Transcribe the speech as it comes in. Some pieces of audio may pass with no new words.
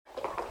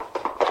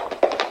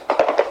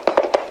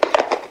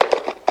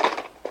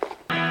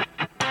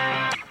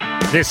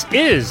This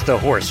is the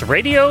Horse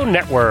Radio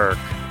Network.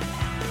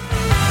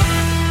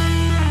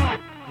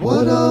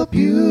 What a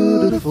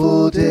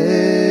beautiful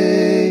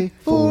day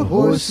for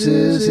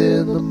horses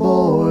in the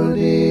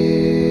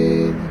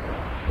morning.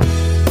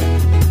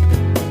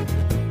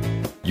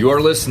 You are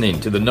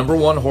listening to the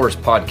 #1 horse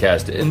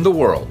podcast in the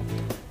world.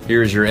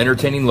 Here's your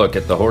entertaining look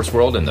at the horse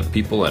world and the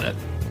people in it.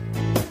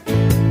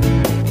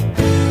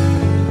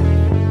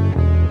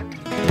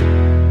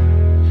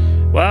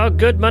 Well,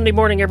 good Monday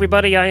morning,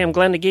 everybody. I am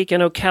Glenn the Geek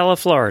in Ocala,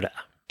 Florida.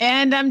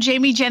 And I'm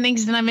Jamie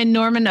Jennings, and I'm in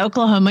Norman,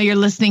 Oklahoma. You're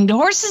listening to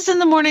Horses in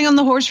the Morning on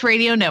the Horse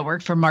Radio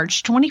Network for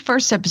March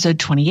 21st, episode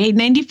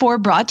 2894,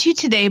 brought to you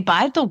today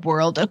by the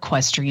World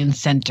Equestrian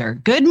Center.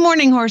 Good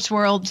morning, Horse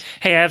World.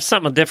 Hey, I have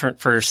something different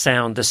for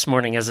sound this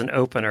morning as an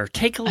opener.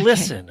 Take a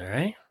listen, all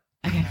right?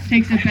 Okay.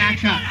 Takes a back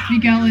shot.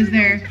 Miguel is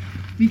there.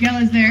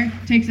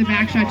 Takes a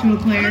back shot to a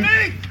player.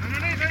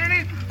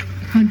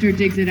 Hunter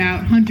digs it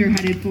out. Hunter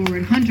headed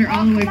forward. Hunter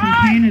all the way from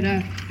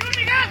Canada.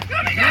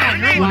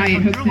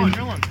 Wyatt hooks him.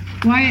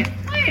 Wyatt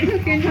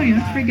hooked Antonio.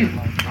 That's pretty good.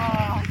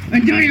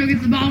 Antonio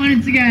gets the ball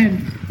once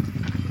again.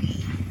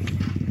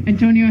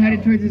 Antonio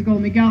headed towards his goal.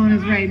 Miguel on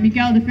his right.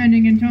 Miguel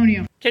defending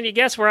Antonio. Can you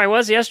guess where I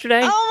was yesterday?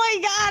 Oh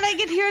my God, I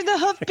could hear the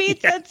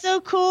hoofbeats. Yeah. That's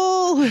so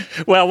cool.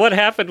 Well, what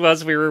happened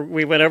was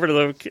we went over to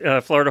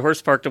the Florida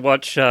Horse Park to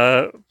watch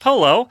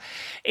polo,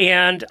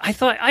 and I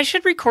thought I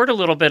should record a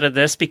little bit of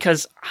this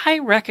because I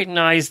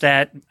recognize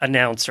that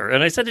announcer.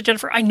 And I said to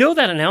Jennifer, I know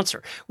that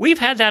announcer. We've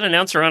had that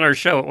announcer on our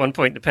show at one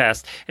point in the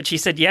past. And she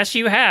said, yes,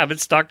 you have.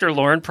 It's Dr.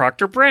 Lauren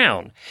Proctor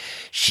Brown.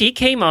 She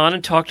came on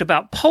and talked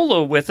about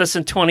polo with us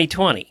in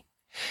 2020.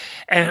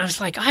 And I was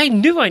like, I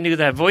knew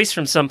that voice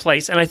from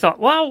someplace. And I thought,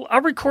 well,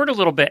 I'll record a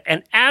little bit.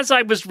 And as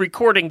I was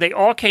recording, they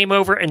all came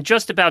over and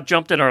just about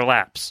jumped in our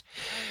laps.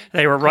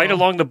 They were right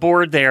along the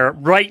board there,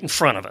 right in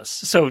front of us.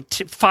 So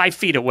 5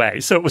 feet away.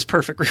 So it was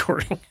perfect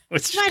recording.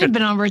 It might have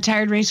been on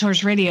Retired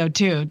Racehorse Radio,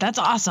 too. That's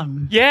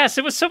awesome. Yes,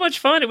 it was so much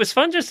fun. It was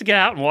fun just to get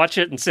out and watch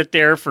it and sit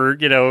there for,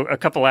 a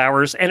couple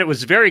hours. And it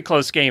was a very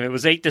close game. It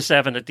was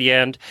 8-7 at the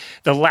end.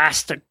 The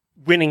last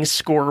winning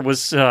score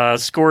was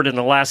scored in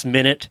the last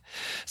minute.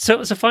 So it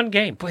was a fun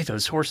game. Boy,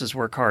 those horses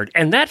work hard.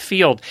 And that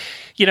field,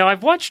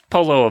 I've watched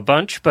polo a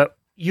bunch, but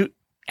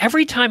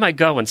every time I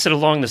go and sit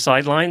along the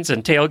sidelines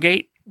and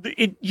tailgate,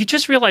 you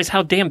just realize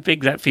how damn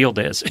big that field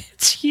is.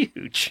 It's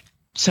huge.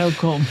 So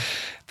cool.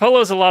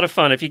 Polo is a lot of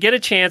fun. If you get a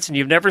chance and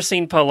you've never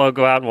seen polo,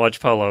 go out and watch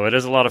polo. It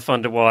is a lot of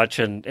fun to watch.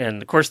 And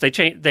of course,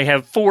 they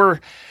have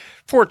four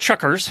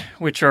chukkers,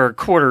 which are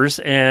quarters,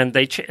 and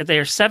they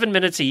are 7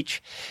 minutes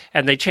each,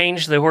 and they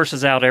change the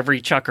horses out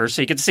every chukker,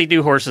 so you can see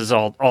new horses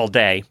all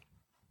day.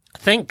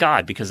 Thank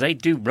God, because they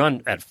do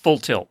run at full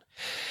tilt.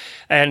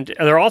 And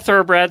they're all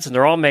thoroughbreds, and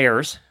they're all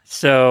mares,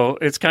 so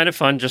it's kind of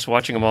fun just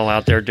watching them all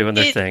out there doing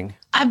their thing.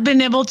 I've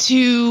been able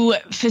to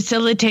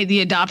facilitate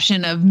the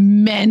adoption of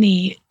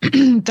many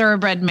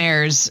thoroughbred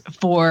mares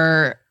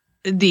for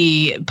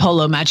the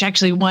polo match.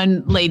 Actually,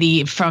 one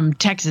lady from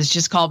Texas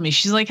just called me.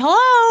 She's like,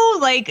 hello,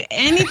 like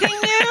anything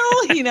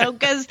new,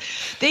 because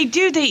they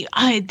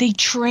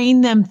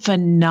train them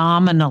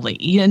phenomenally.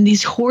 And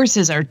these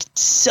horses are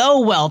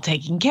so well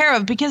taken care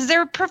of because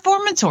they're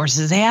performance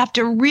horses. They have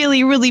to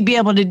really, really be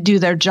able to do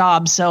their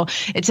job. So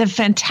it's a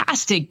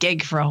fantastic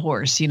gig for a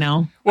horse,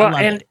 Well,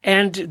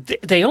 and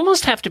they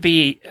almost have to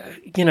be,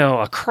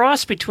 a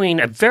cross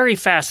between a very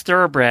fast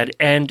thoroughbred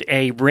and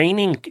a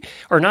barrel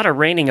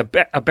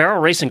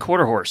racing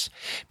quarter horse,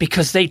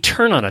 because they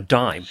turn on a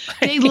dime.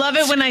 They love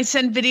it when I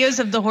send videos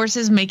of the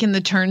horses making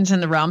the turns in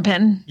the round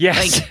pen.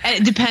 Yes.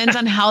 It depends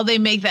on how they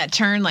make that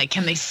turn. Like,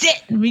 can they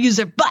sit and use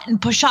their butt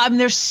and push up? And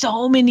there's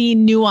so many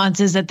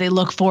nuances that they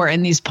look for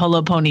in these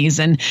polo ponies.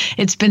 And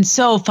it's been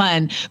so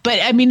fun. But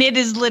it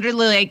is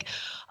literally like,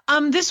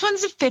 this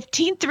one's a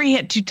 15-3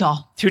 head too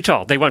tall. Too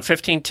tall. They want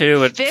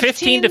 15-2 at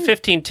 15 to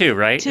 15-2,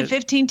 right? To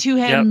 15-2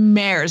 head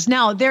mares.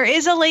 Now, there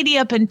is a lady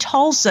up in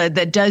Tulsa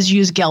that does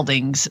use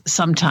geldings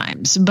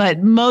sometimes,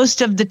 but most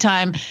of the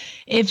time,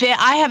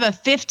 I have a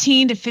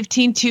 15 to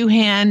 15-2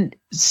 hand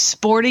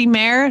sporty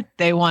mare,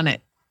 they want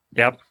it.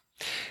 Yep.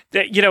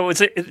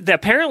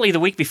 Apparently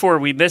the week before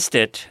we missed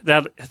it,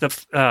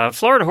 the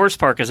Florida Horse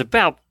Park is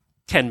about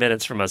 10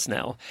 minutes from us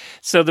now.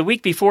 So the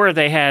week before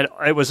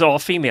it was all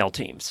female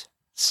teams.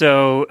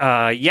 So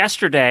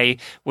yesterday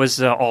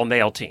was all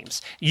male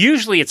teams.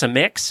 Usually it's a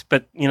mix,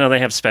 but they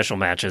have special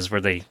matches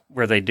where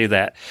they do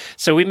that.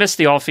 So we missed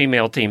the all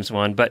female teams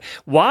one. But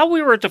while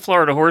we were at the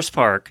Florida Horse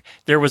Park,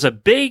 there was a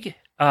big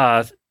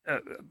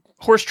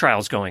horse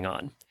trials going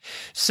on.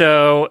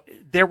 So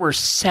there were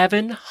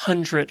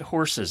 700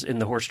 horses in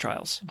the horse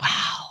trials.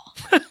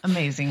 Wow,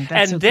 amazing!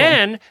 That's and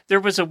then there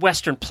was a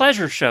Western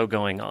Pleasure show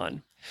going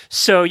on.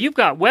 So you've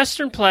got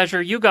Western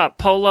Pleasure, you got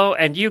polo,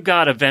 and you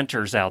got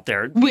eventers out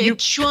there.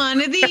 Which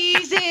one of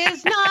these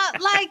is not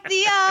like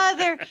the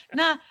other?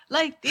 Not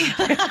like the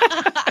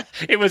other.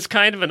 It was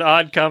kind of an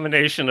odd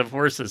combination of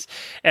horses.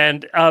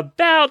 And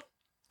about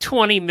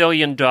 $20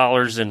 million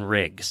in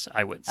rigs,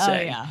 I would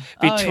say. yeah.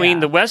 Between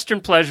the Western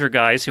Pleasure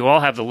guys, who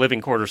all have the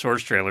living quarters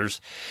horse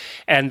trailers,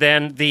 and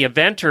then the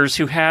eventers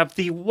who have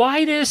the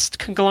widest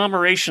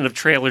conglomeration of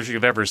trailers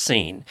you've ever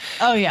seen.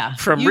 Oh, yeah.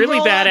 From You really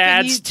roll bad up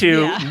and ads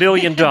to $1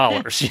 million,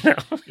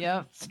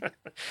 Yep.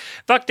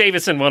 Buck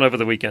Davison won over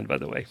the weekend, by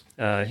the way.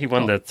 He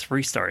won the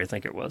 3-star, I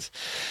think it was.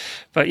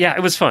 But yeah,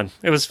 it was fun.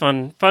 It was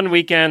fun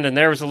weekend, and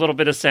there was a little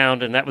bit of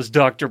sound, and that was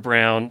Dr.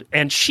 Brown.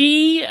 And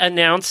she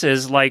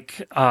announces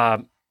like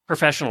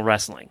professional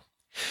wrestling.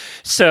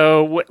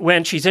 So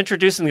when she's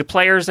introducing the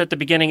players at the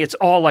beginning, it's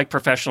all like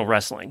professional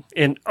wrestling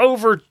in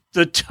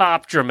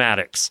over-the-top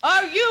dramatics.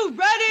 Are you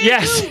ready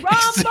Yes, to rumble?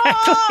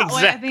 exactly.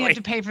 Wait, I think I have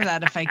to pay for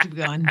that if I keep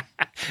going.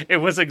 It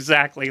was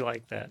exactly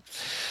like that.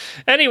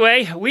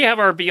 Anyway, we have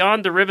our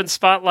Beyond the Ribbon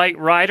Spotlight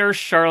rider,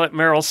 Charlotte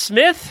Merrill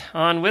Smith,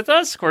 on with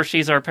us. Of course,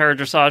 she's our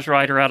paradressage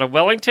rider out of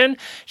Wellington.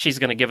 She's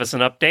going to give us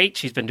an update.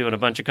 She's been doing a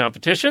bunch of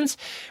competitions.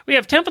 We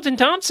have Templeton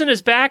Thompson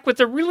is back with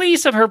the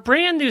release of her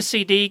brand new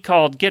CD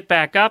called Get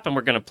Back Up, and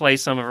we're going to play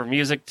some of her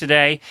music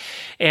today.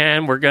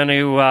 And we're going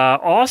to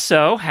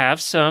also have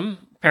some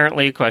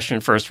apparently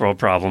equestrian first world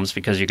problems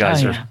because you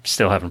guys are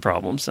still having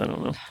problems. I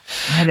don't know.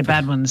 I had a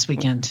bad one this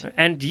weekend.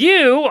 And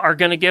you are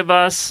going to give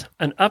us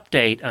an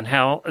update on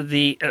how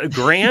the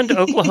Grand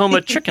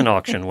Oklahoma Chicken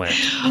Auction went.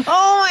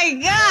 Oh my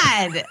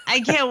God. I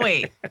can't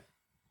wait.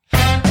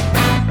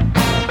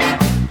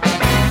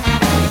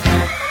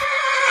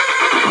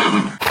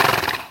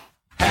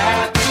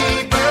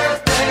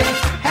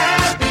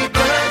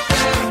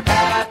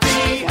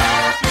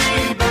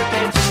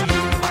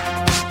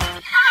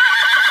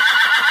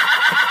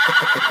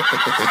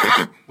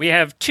 We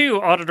have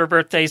 2 auditor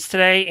birthdays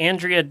today,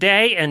 Andrea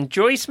Day and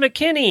Joyce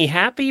McKinney.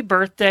 Happy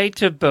birthday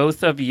to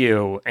both of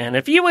you. And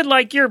if you would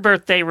like your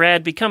birthday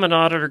read, become an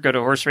auditor, go to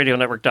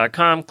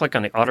horseradionetwork.com, click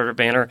on the auditor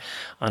banner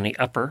on the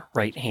upper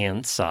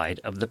right-hand side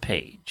of the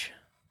page.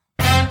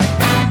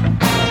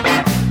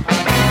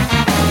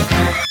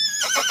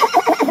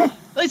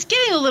 It's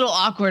getting a little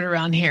awkward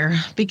around here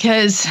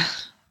because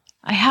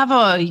I have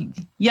a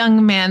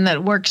young man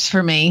that works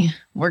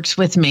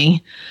with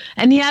me,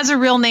 and he has a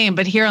real name,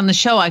 but here on the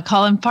show, I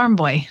call him Farm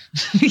Boy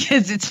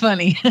because it's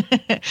funny.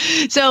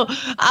 So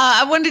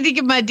I wanted to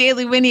give my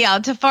daily Winnie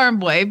out to Farm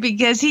Boy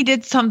because he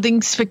did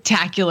something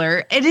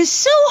spectacular. It is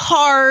so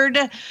hard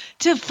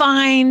to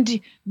find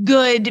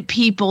good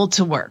people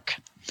to work.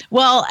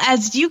 Well,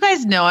 as you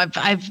guys know,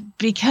 I've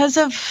because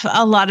of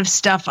a lot of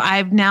stuff,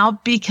 I've now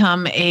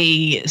become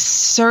a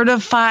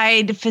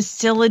certified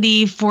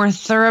facility for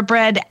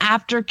thoroughbred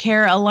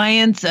aftercare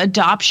alliance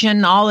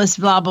adoption, all this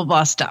blah, blah,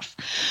 blah stuff.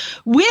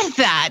 With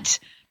that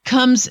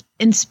comes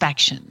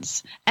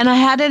inspections. And I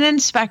had an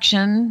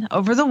inspection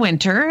over the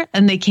winter,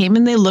 and they came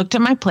and they looked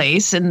at my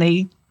place and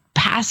they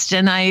passed,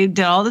 and I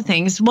did all the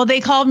things. Well, they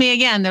called me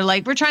again. They're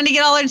like, we're trying to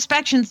get all our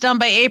inspections done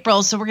by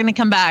April, so we're going to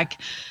come back.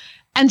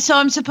 And so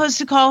I'm supposed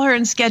to call her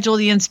and schedule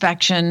the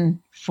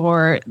inspection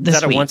for this week.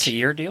 Is that a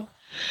once-a-year deal?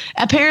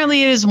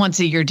 Apparently it is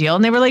once-a-year deal.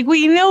 And they were like, well,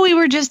 you know, we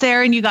were just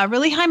there and you got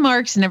really high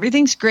marks and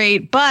everything's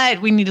great,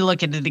 but we need to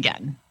look at it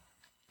again.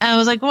 And I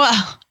was like,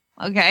 well,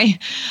 okay.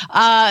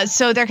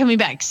 So they're coming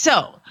back.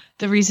 So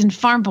the reason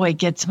Farm Boy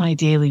gets my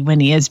daily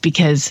Winnie is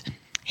because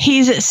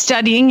he's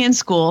studying in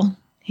school.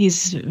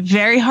 He's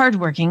very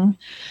hardworking,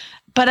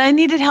 but I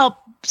needed help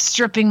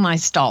stripping my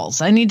stalls.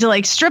 I need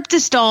to strip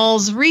the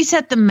stalls,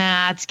 reset the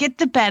mats, get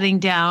the bedding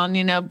down,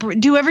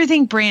 do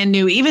everything brand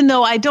new, even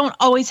though I don't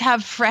always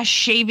have fresh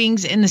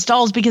shavings in the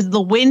stalls because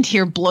the wind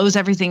here blows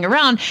everything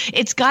around.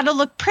 It's got to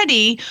look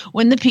pretty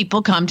when the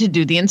people come to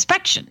do the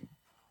inspection.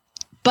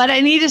 But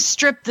I need to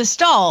strip the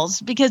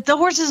stalls because the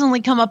horses only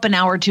come up an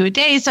hour or 2 a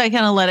day, so I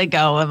kind of let it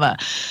go.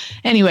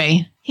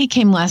 Anyway, he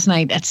came last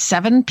night at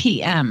 7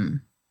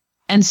 p.m.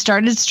 and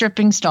started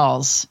stripping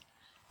stalls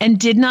and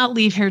did not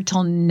leave here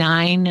till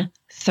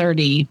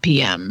 9:30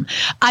 p.m.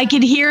 I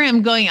could hear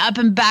him going up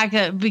and back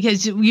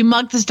because you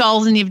muck the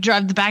stalls and you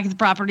drive the back of the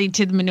property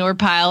to the manure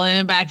pile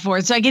and back and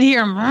forth. So I could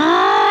hear him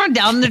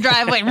down the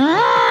driveway,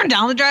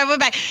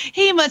 back.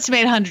 He must have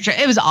made 100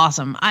 trips. It was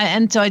awesome.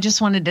 And so I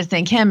just wanted to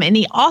thank him. And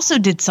he also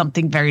did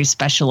something very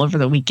special over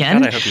the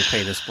weekend. God, I hope you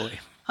pay this boy.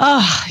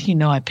 Oh,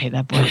 I pay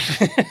that boy.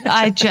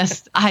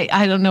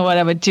 I don't know what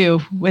I would do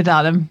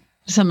without him.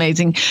 It's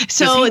amazing.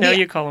 So does he know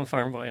you call him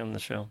Farm Boy on the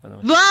show, by the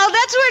way? Well,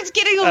 that's where it's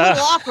getting a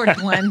little awkward,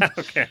 Glenn.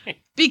 Okay.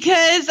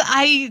 Because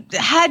I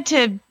had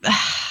to.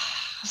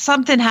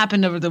 Something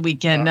happened over the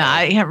weekend.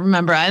 I can't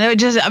remember. I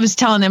was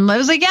telling him. I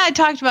was like, "Yeah, I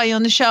talked about you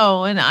on the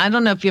show, and I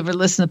don't know if you ever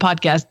listen to the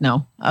podcast."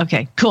 No.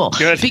 Okay. Cool.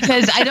 Good.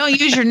 Because I don't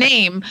use your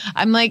name.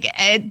 I'm like,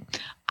 I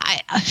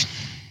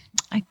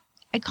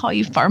call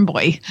you Farm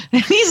Boy,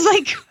 and he's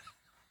like,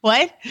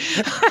 What?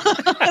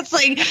 It's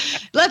like,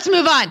 let's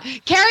move on.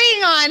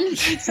 Carrying on.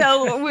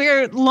 So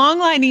we're long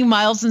lining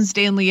Miles and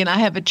Stanley, and I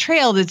have a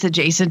trail that's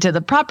adjacent to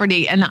the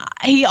property. And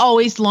he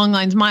always long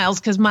lines Miles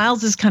because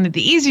Miles is kind of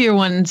the easier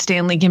one, and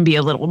Stanley can be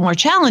a little more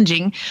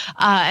challenging.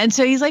 And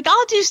so he's like,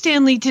 I'll do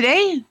Stanley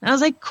today. And I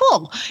was like,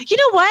 cool. You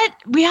know what?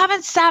 We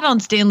haven't sat on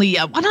Stanley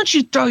yet. Why don't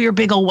you throw your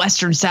big old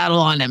Western saddle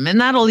on him?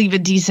 And that'll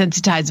even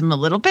desensitize him a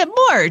little bit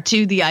more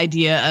to the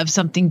idea of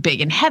something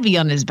big and heavy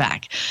on his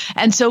back.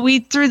 And so we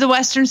threw the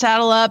Western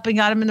saddle up and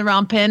got him in the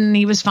round pen, and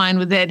he was fine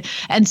with it.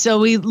 And so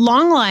we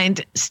long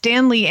lined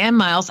Stanley and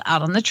Miles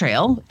out on the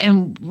trail,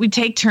 and we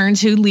take turns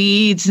who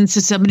leads. And so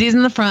somebody's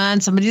in the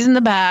front, somebody's in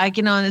the back,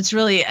 and it's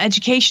really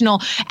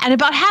educational. And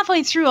about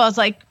halfway through, I was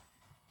like,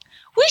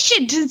 we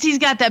should, since he's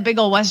got that big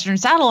old Western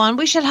saddle on,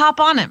 we should hop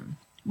on him.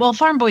 Well,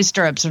 Farm Boy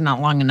stirrups are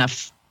not long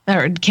enough,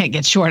 or can't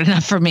get short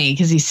enough for me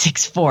because he's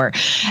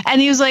 6'4". And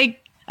he was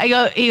like, he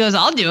goes,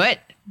 I'll do it.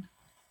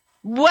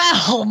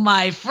 Well,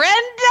 my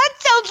friend, that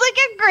sounds like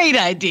a great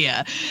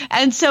idea.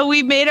 And so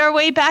we made our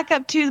way back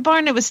up to the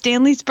barn. It was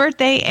Stanley's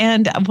birthday.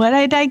 And what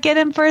did I get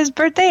him for his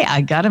birthday?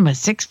 I got him a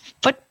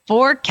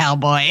 6'4"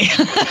 cowboy.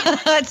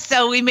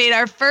 So we made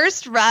our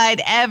first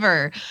ride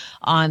ever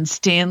on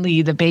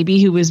Stanley, the baby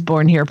who was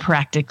born here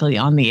practically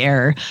on the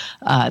air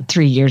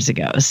 3 years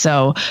ago.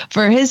 So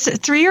for his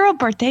 3-year-old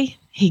birthday,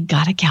 he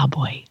got a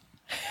cowboy.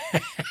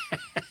 And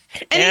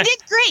he did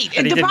great.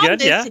 And he did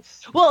good, yeah?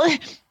 Well,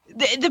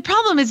 the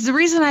problem is the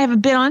reason I haven't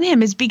been on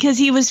him is because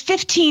he was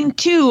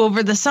 15.2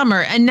 over the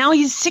summer, and now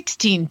he's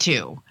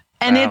 16.2.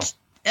 And it's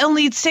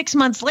only 6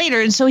 months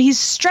later, and so he's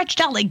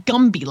stretched out like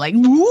Gumby, like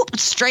whoop,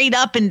 straight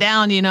up and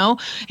down, He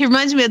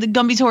reminds me of the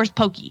Gumby's horse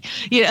Pokey,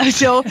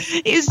 So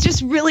he's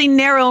just really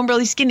narrow and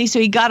really skinny. So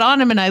he got on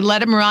him, and I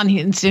let him around,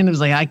 and Stanley was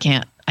like, I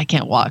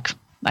can't walk.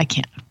 I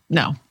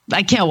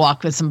can't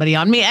walk with somebody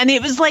on me. And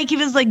it was like, he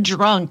was like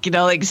drunk,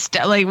 like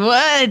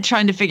what?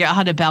 Trying to figure out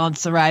how to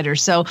balance the rider.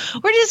 So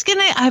we're just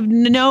I have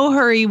no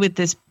hurry with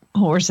this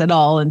horse at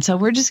all. And so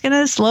we're just going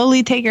to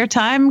slowly take our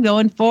time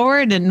going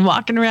forward and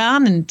walking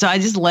around. And so I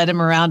just led him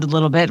around a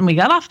little bit and we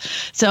got off.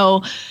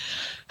 So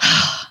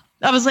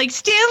I was like,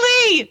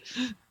 Stanley,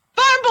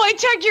 Farm Boy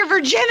took your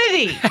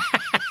virginity.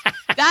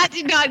 That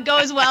did not go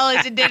as well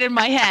as it did in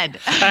my head.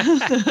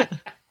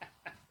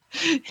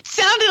 It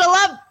sounded a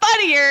lot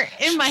funnier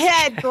in my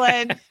head,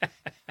 Glenn.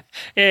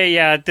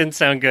 Yeah, it didn't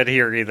sound good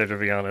here either, to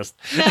be honest.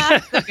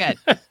 Not so good.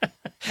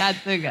 Not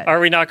so good.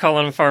 Are we not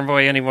calling him Farm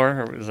Boy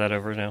anymore, or is that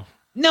over now?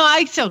 No,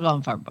 I still call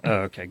him Farm Boy. Oh,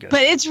 okay, good.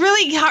 But it's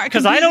really hard.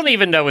 Because I don't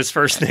even know his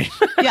first name.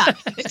 Yeah,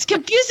 it's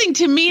confusing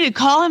to me to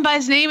call him by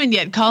his name and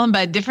yet call him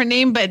by a different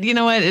name. But you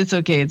know what? It's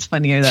okay. It's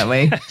funnier that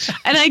way.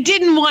 And I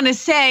didn't want to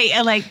say,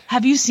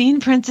 have you seen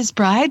Princess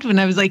Bride? When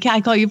I was like, yeah, I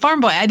call you Farm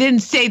Boy. I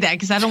didn't say that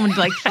because I don't want to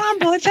be like, Farm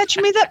Boy, fetch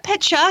me that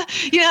picture.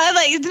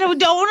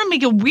 Don't want to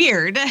make it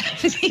weird.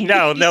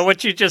 No,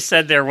 what you just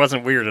said there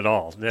wasn't weird at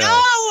all. No.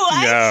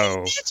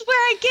 That's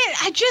where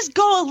I just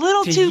go a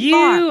little too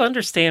far. Do you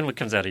understand what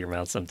comes out of your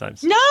mouth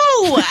sometimes? No,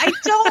 I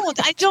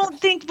don't. I don't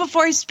think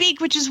before I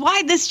speak, which is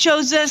why this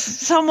shows us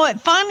somewhat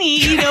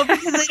funny,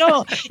 because I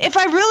don't. If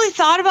I really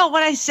thought about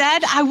what I said,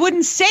 I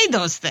wouldn't say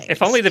those things.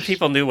 If only the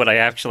people knew what I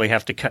actually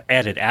have to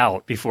edit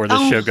out before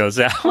this show goes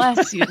out.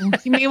 Bless you.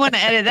 You may want to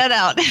edit that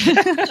out.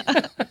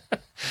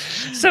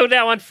 So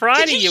now on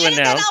Friday, you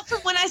announced. That out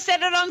from when I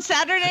said it on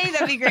Saturday?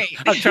 That'd be great.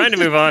 I'm trying to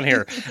move on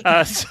here.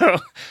 So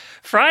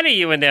Friday,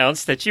 you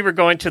announced that you were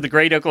going to the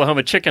Great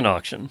Oklahoma Chicken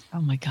Auction.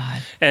 Oh, my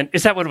God. And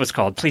is that what it was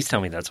called? Please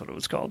tell me that's what it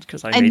was called.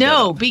 Because I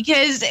know,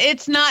 because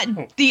it's not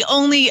the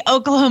only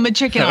Oklahoma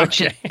chicken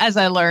auction, as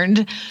I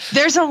learned.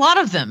 There's a lot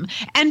of them.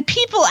 And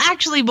people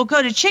actually will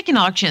go to chicken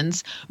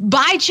auctions,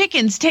 buy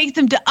chickens, take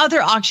them to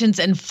other auctions,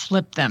 and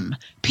flip them.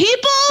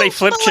 They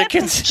flip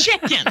chickens?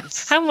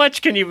 Chickens. How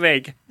much can you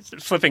make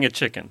flipping a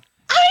chicken?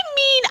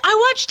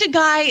 I watched a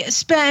guy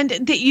spend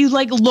that you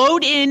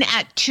load in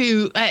at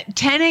 10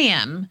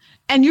 a.m.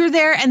 and you're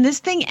there, and this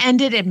thing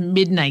ended at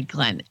midnight,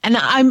 Glenn. And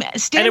I'm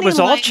standing. And it was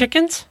all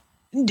chickens?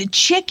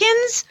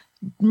 Chickens,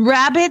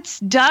 rabbits,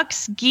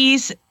 ducks,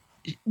 geese,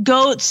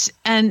 goats,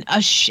 and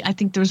I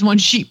think there was one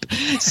sheep.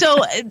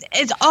 So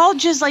it's all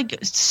just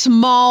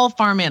small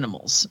farm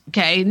animals.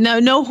 Okay,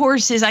 no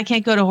horses. I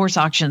can't go to horse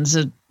auctions.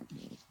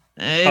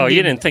 You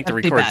didn't think to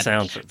record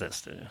sound for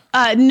this, did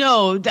you?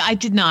 No, I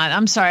did not.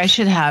 I'm sorry. I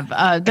should have.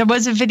 There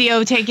was a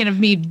video taken of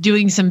me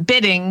doing some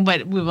bidding,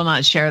 but we will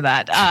not share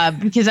that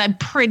because I'm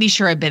pretty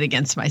sure I bid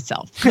against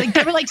myself.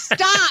 They were like, stop.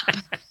 I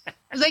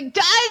was like,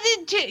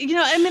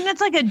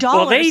 that's like $1.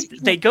 Well,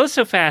 they go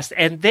so fast,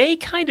 and they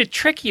kind of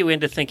trick you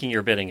into thinking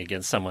you're bidding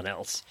against someone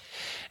else.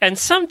 And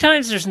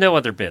sometimes there's no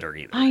other bidder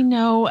either. I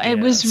know. It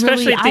was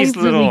especially really, at these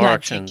little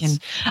auctions.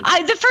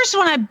 The first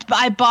one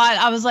I bought,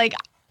 I was like,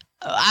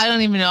 I don't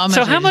even know how much.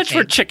 So how much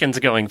were chickens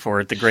going for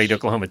at the Great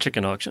Oklahoma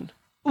Chicken Auction?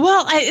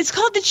 Well, it's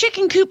called the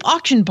Chicken Coop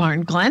Auction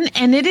Barn, Glenn,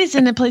 and it is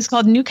in a place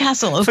called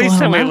Newcastle, Oklahoma. Please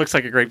tell me it looks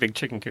like a great big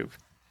chicken coop.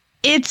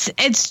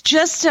 It's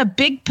just a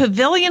big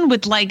pavilion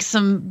with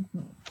some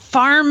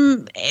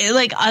farm,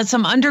 like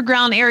some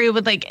underground area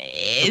with like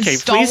Okay,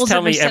 stalls please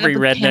tell me set up every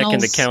with redneck in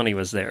the kennels. county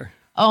was there.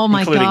 Oh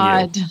my including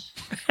God. you.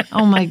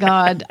 Oh my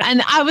God.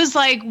 And I was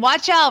like,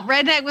 watch out,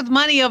 redneck with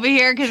money over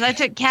here, because I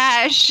took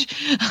cash.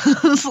 I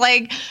was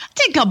like,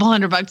 take a couple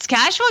 $100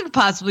 cash. What could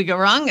possibly go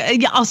wrong?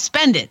 Yeah, I'll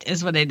spend it,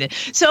 is what I did.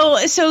 So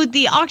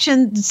the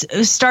auctions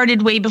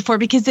started way before,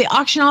 because they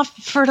auction off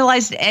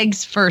fertilized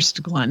eggs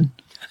first, Glenn.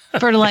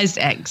 Fertilized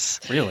eggs.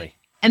 Really?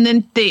 And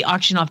then they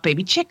auction off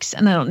baby chicks,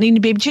 and I don't need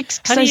any baby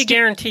chicks. How do you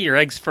guarantee your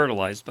eggs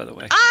fertilized, by the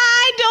way?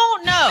 I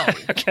don't know.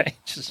 Okay,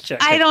 just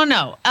checking. I don't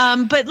know.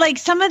 But like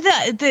some of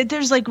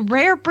there's like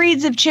rare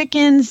breeds of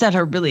chickens that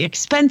are really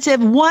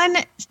expensive. One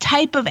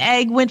type of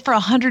egg went for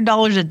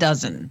 $100 a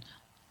dozen.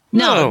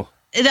 No,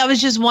 that was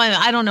just one.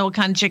 I don't know what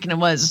kind of chicken it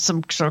was.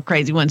 Some sort of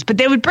crazy ones. But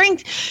they would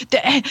bring.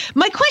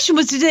 My question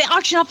was, did they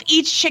auction off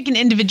each chicken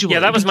individually? Yeah,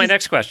 that was my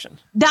next question.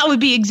 That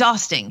would be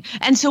exhausting.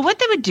 And so what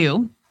they would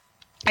do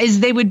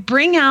is they would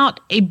bring out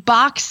a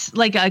box,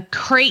 like a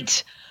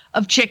crate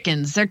of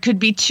chickens. There could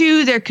be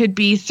 2, there could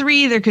be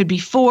 3, there could be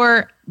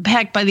 4.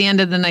 Heck, by the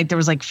end of the night, there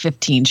was like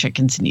 15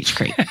 chickens in each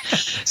crate.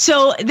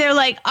 So they're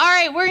like, all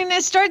right, we're going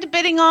to start the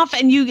bidding off,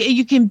 and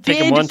you can bid. Take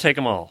them one, take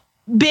them all.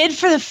 Bid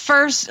for the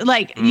first,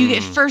 like you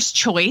get first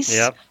choice.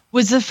 Yep.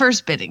 Was the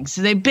first bidding.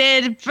 So they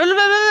bid for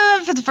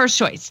the first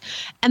choice.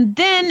 And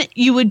then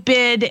you would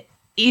bid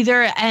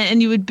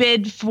and you would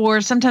bid for,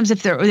 sometimes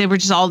if they were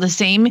just all the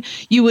same,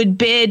 you would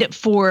bid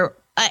for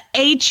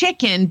a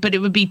chicken, but it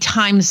would be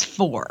times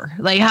 4,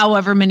 like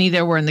however many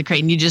there were in the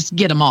crate, and you just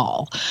get them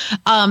all.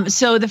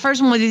 So the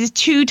first one was these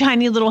 2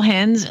 tiny little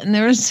hens, and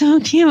they were so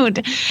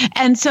cute.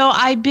 And so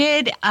I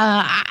bid,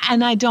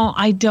 and I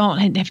don't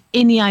have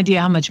any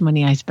idea how much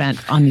money I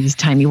spent on these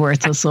tiny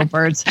worthless little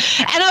birds.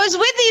 And I was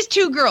with these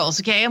 2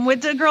 girls. Okay, I'm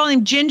with a girl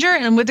named Ginger,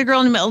 and I'm with a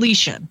girl named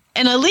Alicia.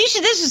 And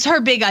Alicia, this is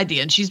her big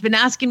idea, and she's been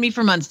asking me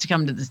for months to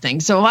come to this thing.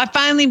 So I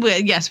finally,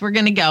 yes, we're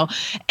going to go.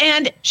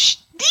 And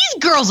these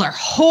girls are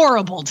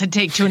horrible to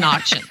take to an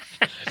auction.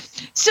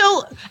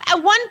 So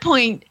at one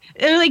point,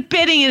 they're like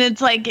bidding, and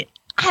it's like,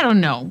 I don't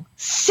know,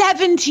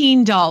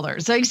 $17.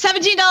 Like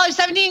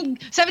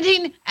 $17,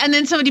 17, and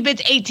then somebody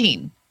bids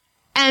 18.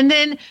 And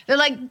then they're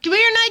like,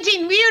 we're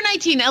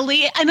 19.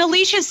 And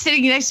Alicia's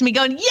sitting next to me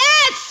going,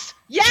 yes,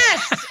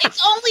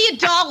 it's only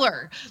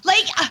 $1.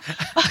 Like,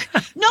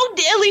 no,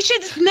 Alicia,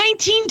 it's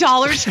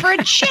 $19 for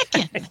a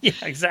chicken. Yeah,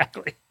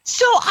 exactly.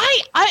 So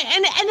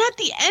and at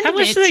the end how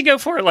much do they go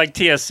for it, like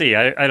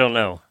TSC? I don't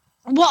know.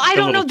 Well, I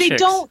don't know.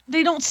 Chicks.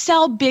 They don't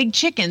sell big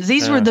chickens.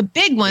 These were the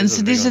big ones.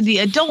 So these are the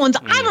adult ones.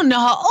 I don't know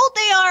how old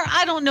they are.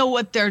 I don't know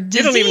what their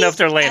disease. You don't even know if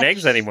they're laying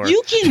eggs anymore.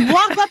 You can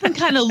walk up and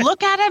kind of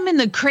look at them in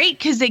the crate,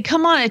 because they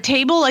come on a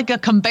table like a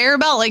conveyor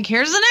belt. Like,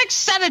 here's the next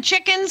set of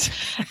chickens,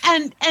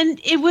 and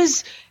it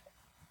was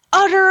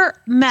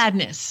utter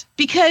madness,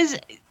 because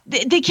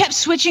they kept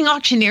switching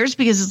auctioneers,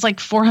 because it's like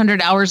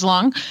 400 hours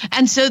long.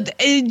 And so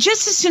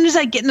just as soon as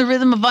I get in the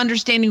rhythm of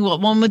understanding what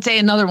one would say,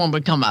 another one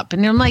would come up.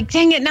 And I'm like,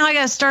 dang it, now I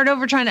got to start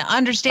over trying to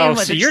understand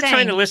what they're saying. So you're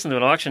trying to listen to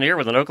an auctioneer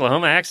with an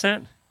Oklahoma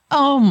accent?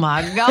 Oh,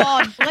 my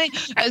God. I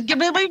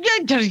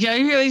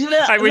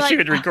wish you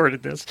had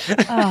recorded this.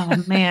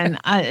 Oh, man.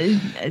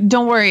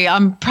 Don't worry.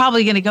 I'm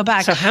probably going to go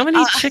back. So how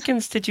many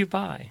chickens did you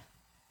buy?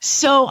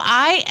 So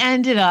I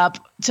ended up,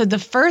 the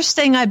first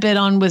thing I bid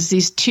on was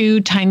these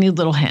 2 tiny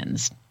little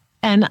hens.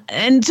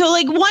 And so,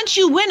 like, once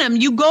you win them,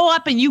 you go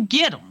up and you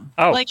get them,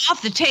 like,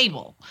 off the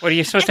table. What, are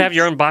you supposed to have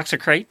your own box of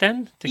crate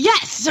then?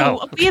 Yes.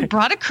 So we had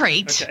brought a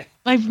crate. Okay.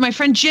 My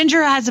friend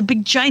Ginger has a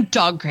big giant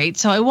dog crate.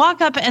 So I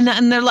walk up and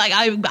they're like,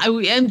 I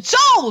am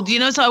sold,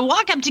 So I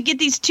walk up to get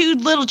these 2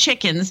 little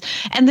chickens,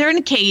 and they're in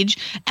a cage,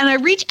 and I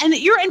reach, and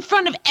you're in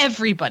front of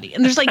everybody.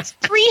 And there's like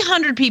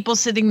 300 people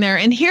sitting there,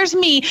 and here's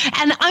me.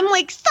 And I'm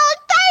like, so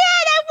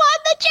excited, I won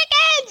the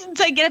chickens. And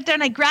so I get up there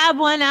and I grab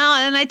one out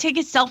and I take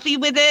a selfie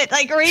with it,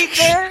 like right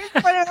there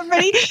in front of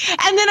everybody.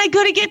 And then I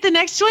go to get the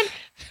next one.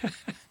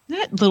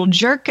 That little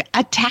jerk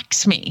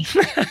attacks me. A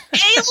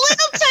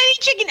little tiny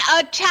chicken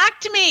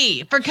attacked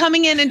me for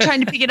coming in and trying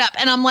to pick it up.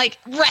 And I'm like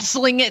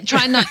wrestling it,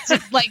 trying not to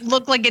like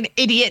look like an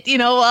idiot, and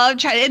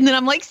then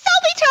I'm like,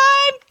 selfie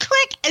time,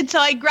 click. And so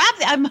I grab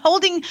it. I'm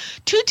holding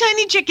 2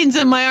 tiny chickens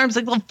in my arms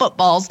like little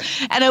footballs.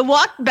 And I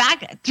walk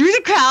back through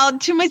the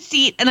crowd to my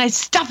seat, and I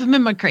stuff them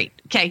in my crate.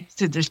 Okay,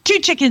 so there's 2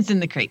 chickens in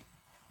the crate.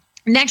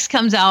 Next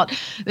comes out,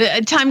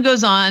 time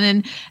goes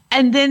on.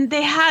 And then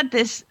they had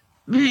this,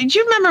 do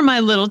you remember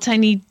my little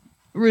tiny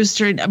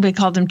rooster? We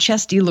called him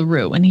Chesty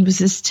LaRue, and he was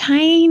this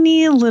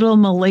tiny little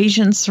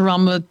Malaysian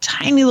Serama,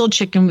 tiny little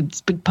chicken with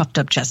this big puffed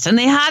up chest. And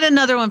they had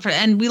another one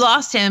and we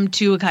lost him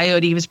to a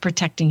coyote. He was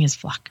protecting his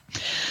flock,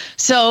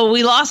 so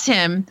we lost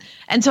him.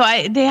 And so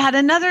they had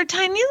another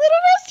tiny little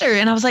rooster,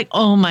 and I was like,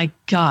 oh my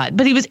God!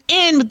 But he was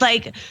in with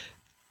like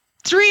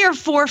 3 or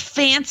 4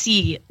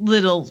 fancy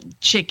little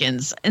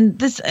chickens. And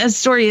this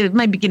story, it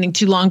might be getting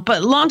too long,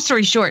 but long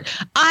story short,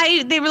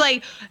 they were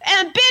like,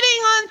 and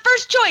bidding on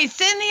first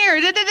choice in here.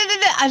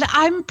 And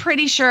I'm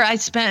pretty sure I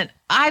spent,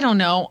 I don't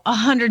know,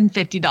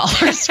 $150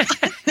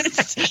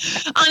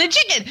 on a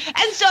chicken.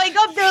 And so I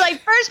go up there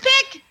like, first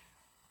pick,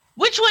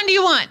 which one do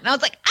you want? And I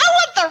was like, I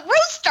want the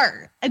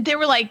rooster. And they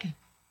were like,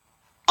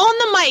 on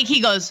the mic,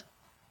 he goes,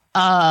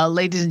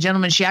 ladies and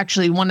gentlemen, she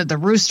actually wanted the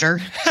rooster.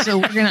 So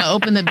we're going to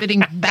open the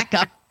bidding back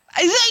up.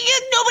 I said,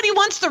 yeah, nobody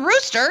wants the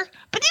rooster,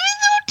 but he was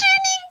so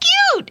tiny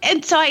cute.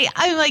 And so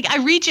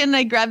I reach in and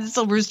I grab this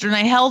little rooster and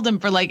I held him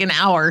for like an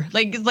hour.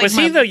 Was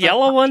he the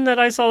yellow one that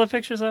I saw the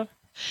pictures of?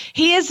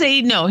 He is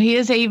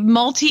a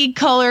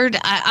multicolored.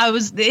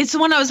 It's the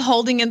one I was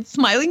holding and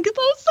smiling because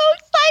I was so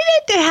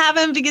excited to have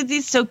him because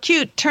he's so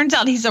cute. Turns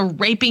out he's a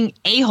raping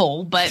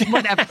a-hole, but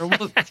whatever.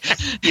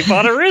 You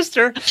bought a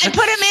rooster. I put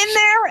him in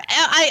there.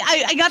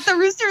 I got the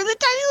rooster, the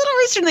tiny little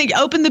rooster, and they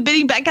opened the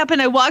bidding back up and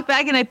I walked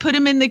back and I put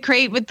him in the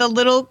crate with the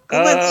little.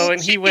 Oh,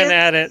 and he went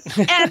at it.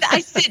 And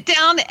I sit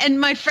down and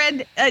my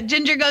friend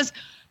Ginger goes,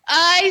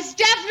 he's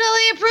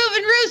definitely a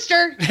proven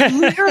rooster.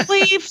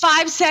 Literally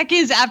 5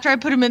 seconds after I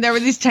put him in there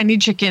with these tiny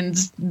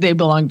chickens, they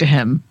belong to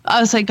him. I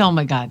was like, oh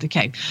my God.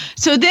 Okay.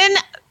 So then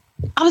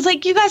I was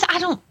like, you guys, I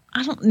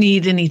don't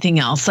need anything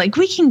else. Like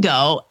we can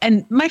go.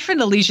 And my friend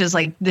Alicia's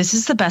like, this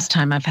is the best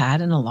time I've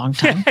had in a long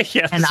time.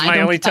 Yes, and it's my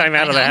only time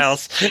out of the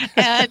house.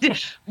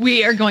 And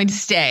we are going to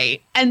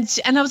stay. And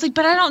I was like,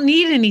 but I don't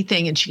need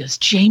anything. And she goes,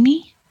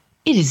 Jamie,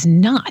 it is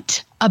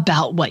not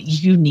about what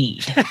you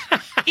need.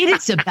 It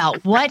is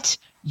about what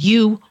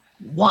you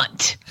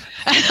want.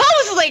 And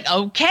I was like,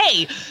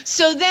 okay.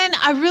 So then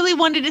I really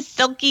wanted a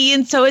silky.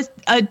 And so it's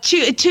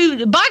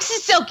two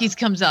boxes of silkies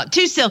comes out,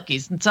 2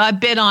 silkies. And so I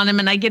bid on them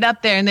and I get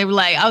up there and they were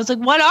like, I was like,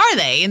 what are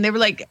they? And they were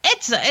like,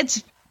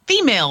 it's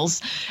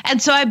females.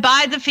 And so I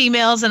buy the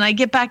females and I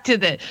get back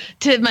to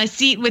my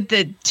seat with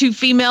the 2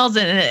 females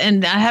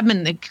and I have them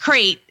in the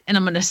crate and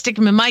I'm going to stick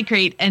them in my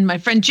crate. And my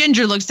friend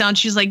Ginger looks down.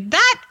 She's like,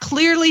 that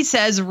clearly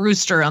says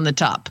rooster on the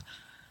top.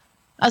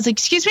 I was like,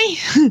 excuse me,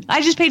 I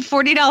just paid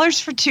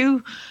 $40 for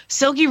 2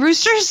 silky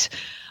roosters.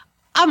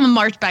 I'm going to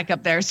march back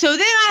up there. So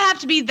then I have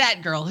to be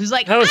that girl who's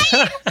like, I didn't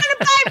want to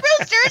buy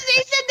roosters.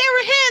 They said they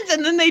were hens.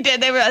 And then they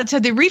did. So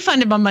they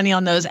refunded my money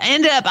on those.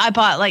 I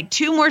bought like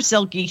 2 more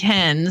silky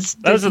hens.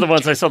 Those are the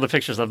ones I saw the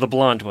pictures of, the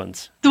blonde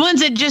ones. The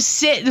ones that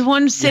just the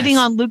ones sitting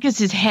on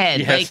Lucas's head.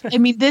 Yes. Like, I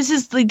mean, this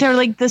is like, they're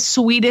like the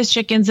sweetest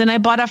chickens. And I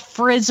bought a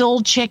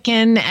frizzled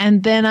chicken.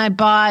 And then I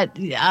bought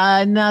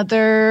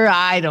another,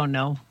 I don't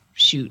know.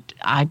 Shoot,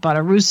 I bought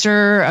a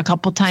rooster, a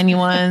couple tiny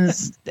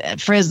ones,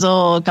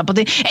 frizzle, a couple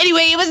things.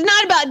 Anyway, it was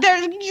not about,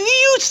 they're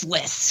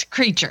useless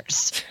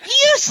creatures.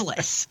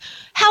 Useless.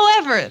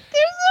 However, they're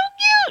so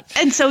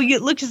cute. And so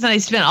Lucas and I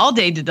spent all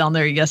day down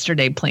there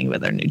yesterday playing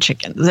with our new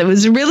chickens. It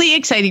was really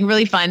exciting,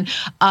 really fun.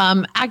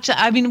 Actually,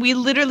 I mean, we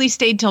literally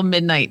stayed till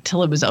midnight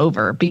till it was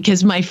over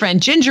because my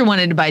friend Ginger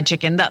wanted to buy a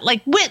chicken that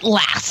like went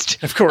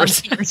last. Of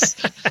course.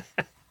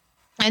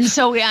 And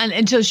so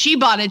until she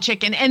bought a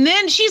chicken. And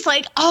then she's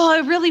like, oh,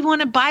 I really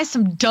want to buy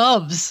some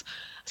doves.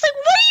 I was like,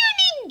 what do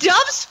you need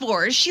doves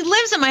for? She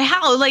lives in my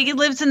house. Like, it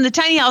lives in the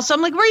tiny house. So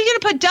I'm like, where are you going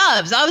to put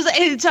doves? I was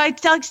like, so I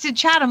texted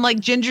Chad. I'm like,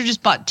 Ginger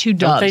just bought 2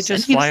 doves. Don't they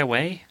just fly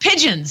away?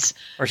 Pigeons.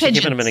 Or she's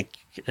giving them in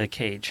a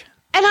cage.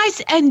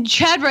 And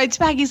Chad writes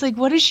back. He's like,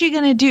 what is she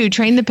going to do?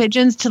 Train the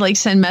pigeons to like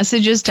send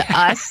messages to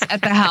us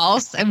at the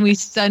house and we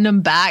send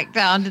them back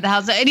down to the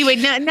house. So anyway,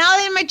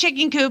 now in my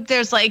chicken coop,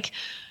 there's like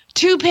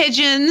 2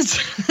 pigeons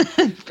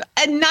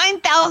and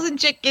 9,000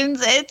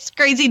 chickens. It's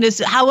craziness.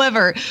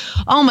 However,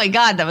 oh my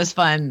God, that was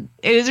fun.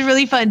 It was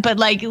really fun. But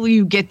like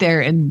you get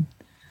there and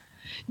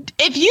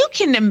if you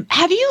can,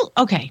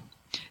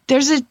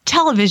 there's a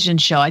television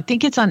show. I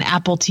think it's on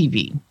Apple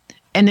TV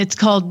and it's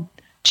called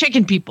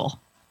Chicken People.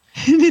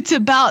 And it's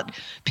about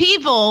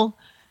people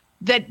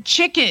that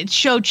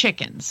show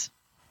chickens.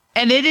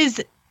 And it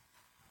is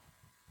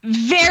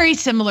very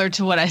similar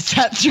to what I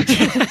sat through.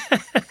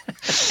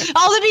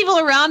 All the people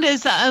around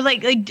us,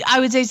 like I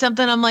would say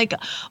something. I'm like,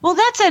 well,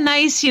 that's a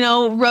nice,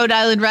 Rhode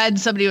Island red.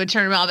 And somebody would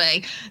turn around and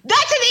be like,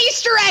 that's an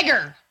Easter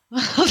egger.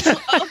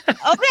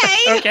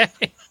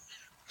 Okay.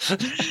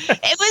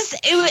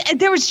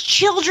 There was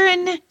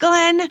children,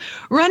 Glenn,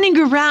 running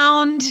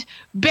around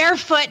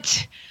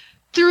barefoot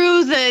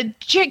through the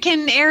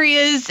chicken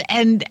areas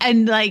and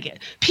like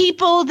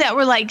people that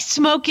were like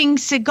smoking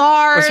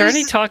cigars. Was there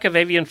any talk of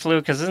avian flu?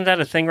 Because isn't that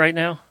a thing right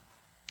now?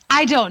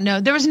 I don't know.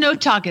 There was no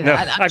talk of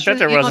that. I bet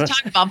there wasn't. Don't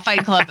talk about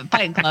Fight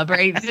Club,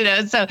 right?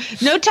 So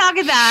no talk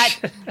of that.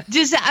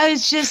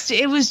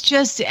 It was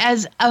just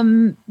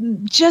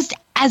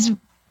as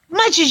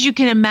much as you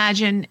can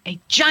imagine a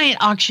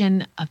giant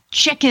auction of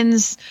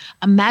chickens.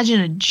 Imagine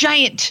a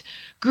giant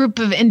group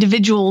of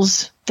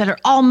individuals that are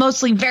all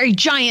mostly very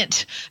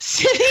giant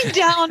sitting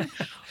down.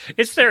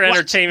 It's their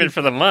entertainment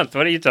for the month.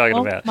 What are you talking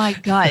about? Oh, my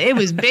God. It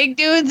was big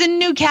dudes in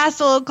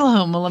Newcastle,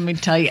 Oklahoma, let me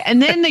tell you. And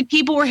then the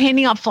people were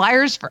handing out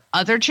flyers for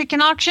other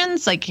chicken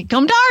auctions. Like,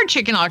 come to our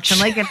chicken auction.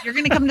 Like, if you're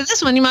going to come to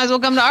this one, you might as well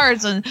come to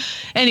ours. And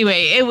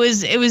anyway, it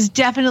was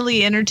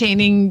definitely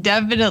entertaining.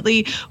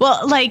 Definitely.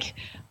 Well, like,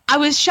 I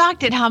was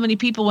shocked at how many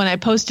people, when I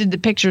posted the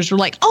pictures, were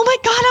like, oh, my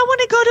God, I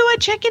want to go go to a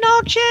chicken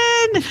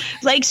auction.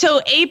 Like,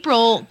 so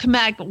April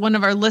Kamak, one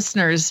of our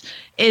listeners,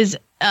 is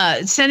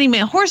sending me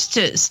a horse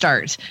to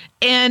start.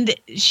 And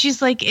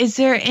she's like, is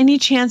there any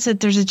chance that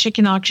there's a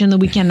chicken auction the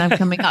weekend I'm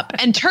coming up?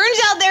 And turns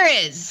out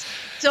there is.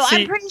 So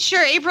I'm pretty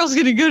sure April's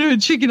going to go to a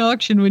chicken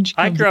auction when she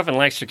comes. I grew up in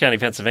Lancaster County,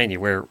 Pennsylvania,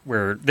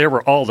 where there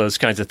were all those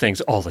kinds of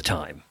things all the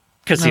time.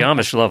 Because the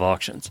Amish love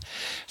auctions.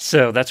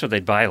 So that's where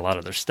they'd buy a lot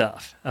of their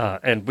stuff.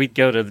 And we'd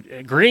go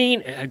to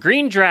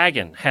Green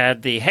Dragon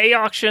had the hay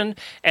auction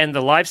and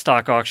the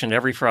livestock auction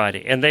every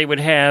Friday. And they would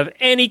have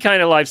any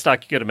kind of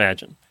livestock you could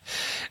imagine,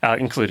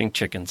 including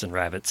chickens and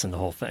rabbits and the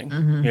whole thing.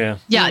 Mm-hmm.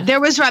 Yeah, there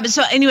was rabbits.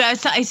 So anyway,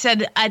 I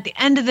said at the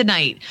end of the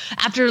night,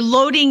 after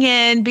loading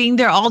in, being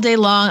there all day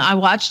long, I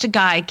watched a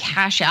guy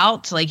cash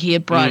out, like he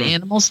had brought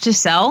animals to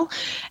sell.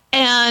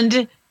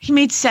 And he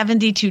made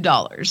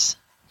 $72.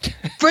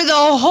 For the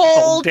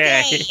whole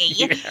day.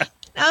 Yeah.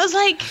 I was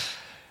like,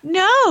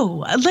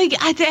 no, like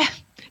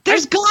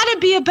there's got to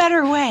be a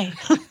better way.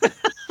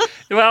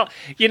 Well,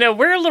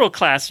 we're a little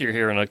classier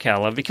here in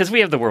Ocala because we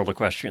have the World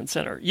Equestrian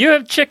Center. You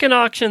have chicken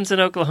auctions in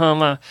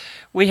Oklahoma.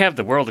 We have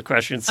the World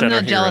Equestrian Center here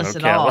in Ocala. I'm not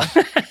jealous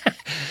at all.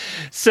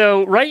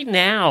 So right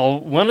now,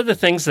 one of the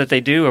things that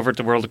they do over at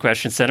the World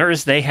Equestrian Center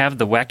is they have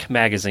the WEC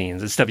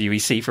magazines. It's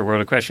WEC for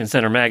World Equestrian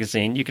Center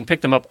magazine. You can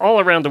pick them up all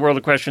around the World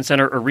Equestrian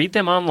Center or read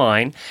them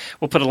online.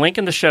 We'll put a link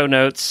in the show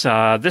notes.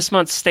 This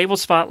month's Stable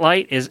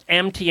Spotlight is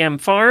MTM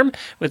Farm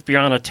with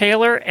Brianna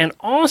Taylor. And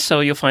also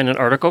you'll find an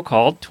article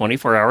called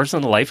 24 Hours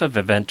in the Life of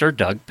Eventer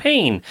Doug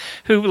Payne,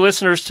 who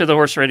listeners to the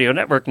Horse Radio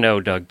Network know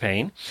Doug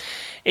Payne.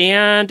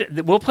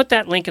 And we'll put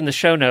that link in the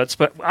show notes.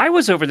 But I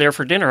was over there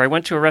for dinner. I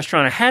went to a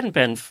restaurant I hadn't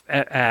been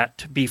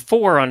at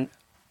before on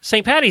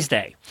St. Patty's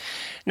Day.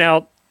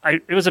 Now,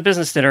 it was a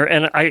business dinner,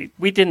 and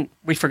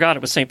we forgot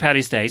it was St.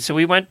 Patty's Day. So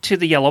we went to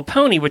the Yellow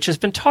Pony, which has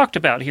been talked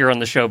about here on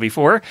the show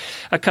before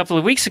a couple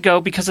of weeks ago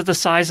because of the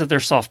size of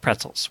their soft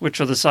pretzels, which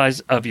are the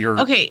size of your...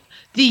 Okay,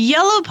 the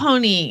Yellow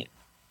Pony...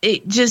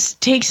 It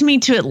just takes me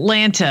to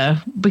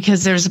Atlanta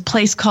because there's a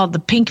place called the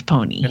Pink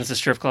Pony. And it's a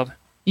strip club?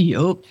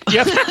 Yep.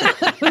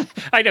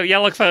 I know.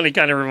 Yellow Pony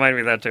kind of reminded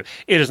me of that, too.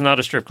 It is not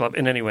a strip club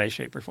in any way,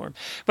 shape, or form.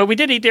 But we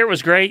did eat there. It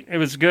was great. It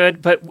was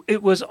good. But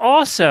it was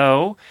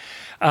also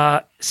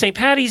St.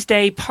 Patty's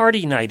Day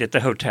party night at the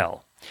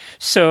hotel.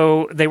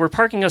 So they were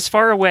parking us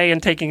far away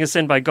and taking us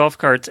in by golf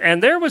carts.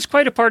 And there was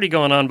quite a party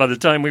going on by the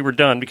time we were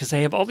done because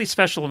they have all these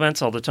special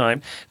events all the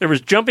time. There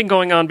was jumping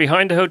going on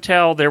behind the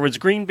hotel. There was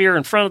green beer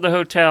in front of the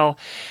hotel.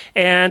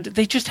 And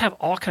they just have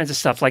all kinds of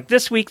stuff. Like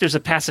this week, there's a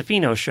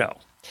Pasifino show.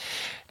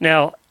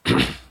 Now,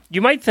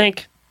 you might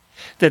think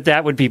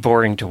that would be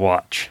boring to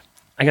watch.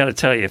 I got to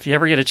tell you, if you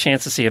ever get a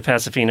chance to see a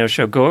Pasifino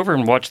show, go over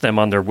and watch them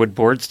on their wood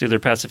boards do their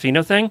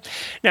Pasifino thing.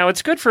 Now,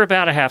 it's good for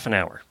about a half an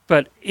hour,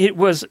 but it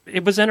was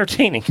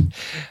entertaining.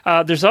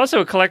 There's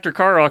also a collector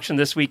car auction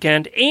this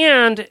weekend,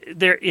 and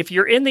if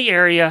you're in the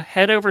area,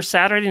 head over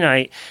Saturday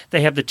night.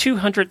 They have the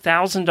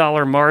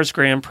 $200,000 Mars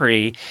Grand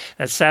Prix.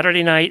 That's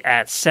Saturday night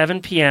at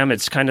 7 p.m.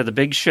 It's kind of the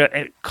big show,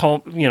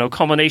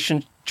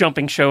 culmination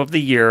jumping show of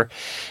the year.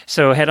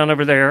 So head on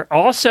over there.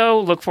 Also,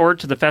 look forward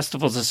to the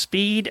Festivals of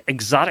Speed,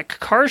 Exotic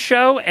Car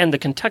Show, and the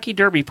Kentucky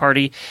Derby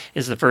Party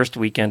is the first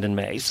weekend in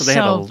May. So they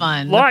have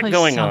a lot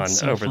going on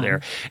over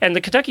there. And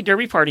the Kentucky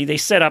Derby Party, they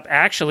set up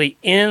actually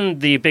in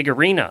the big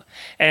arena,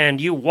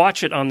 and you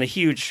watch it on the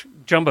huge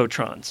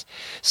jumbotrons.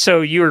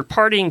 So you're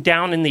partying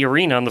down in the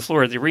arena, on the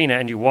floor of the arena,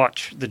 and you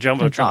watch the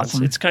jumbotrons.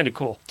 Awesome. It's kind of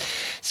cool.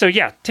 So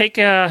yeah, take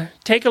a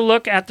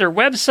look at their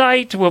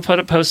website. We'll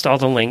post all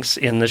the links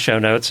in the show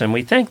notes, and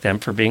we thank them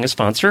for being a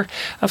sponsor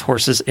of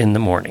Horses in the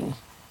Morning.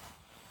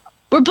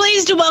 We're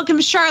pleased to welcome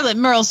Charlotte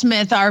Merle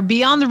Smith, our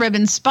Beyond the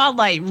Ribbon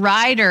Spotlight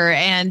rider,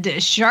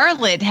 and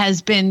Charlotte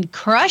has been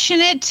crushing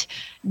it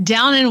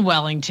down in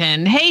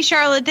Wellington. Hey,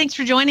 Charlotte, thanks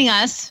for joining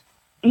us.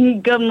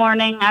 Good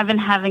morning. I've been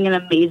having an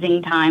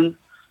amazing time.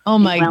 Oh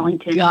my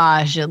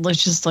gosh, it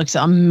just looks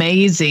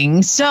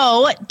amazing.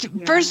 So,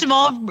 first of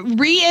all,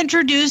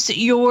 reintroduce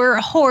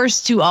your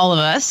horse to all of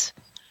us.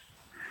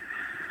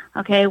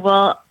 Okay,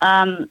 well,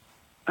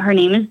 her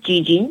name is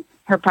Gigi.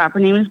 Her proper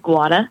name is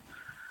Guada.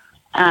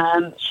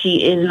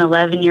 She is an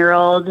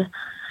 11-year-old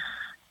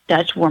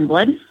Dutch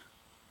warmblood,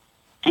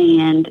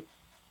 and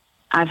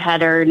I've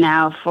had her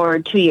now for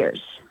 2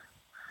 years.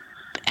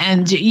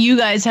 And you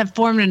guys have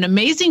formed an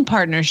amazing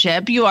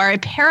partnership. You are a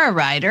para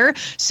rider,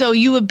 so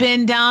you have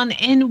been down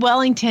in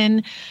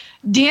Wellington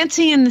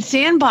dancing in the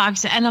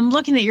sandbox, and I'm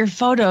looking at your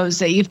photos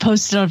that you've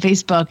posted on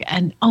Facebook,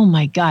 and oh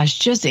my gosh,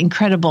 just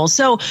incredible.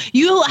 So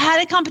you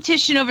had a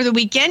competition over the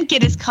weekend.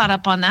 Get us caught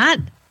up on that.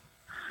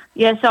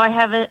 Yeah, so I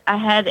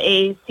had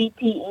a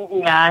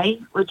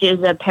CPEDI, which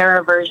is a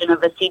para version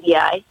of a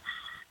CDI.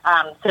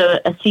 So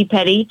a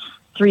C-Petty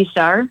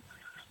 3-star,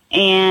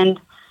 and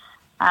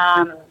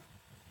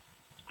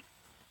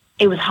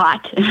it was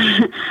hot,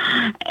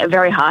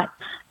 very hot,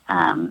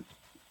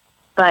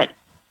 but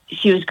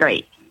she was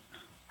great.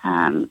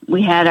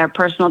 We had our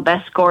personal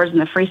best scores in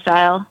the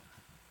freestyle.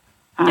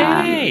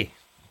 Yay!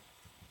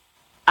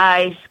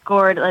 I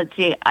scored, let's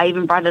see, I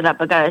even brought it up.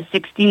 I got a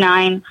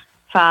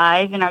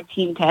 69.5 in our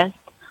team test,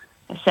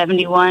 a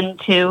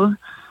 71-2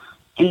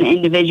 in the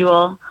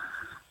individual,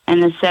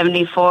 and a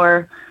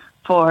 74-4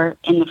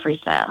 in the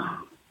freestyle.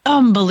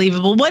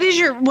 Unbelievable.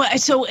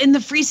 So in the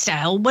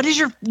freestyle, do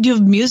you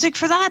have music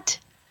for that?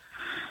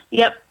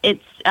 Yep,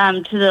 it's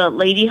to the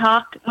Lady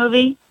Hawk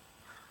movie.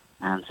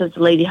 So it's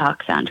the Lady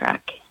Hawk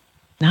soundtrack.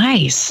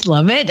 Nice.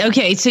 Love it.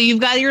 Okay, so you've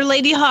got your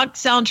Lady Hawk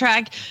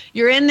soundtrack.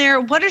 You're in there.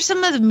 What are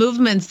some of the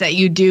movements that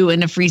you do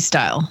in a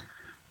freestyle?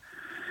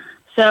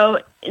 So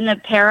in the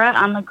para,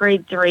 I'm a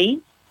grade 3.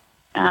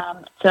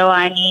 So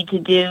I need to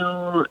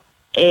do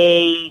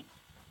a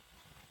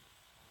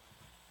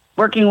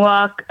working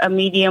walk, a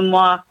medium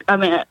walk.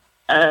 They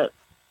call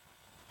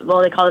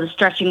it a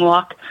stretching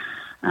walk.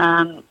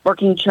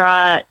 Working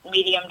trot,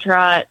 medium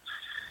trot,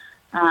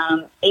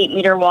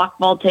 8-meter walk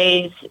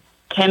voltes,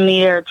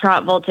 10-meter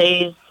trot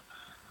voltes,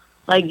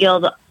 leg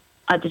guild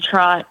at the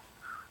trot,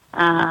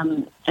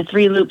 a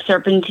 3-loop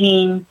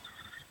serpentine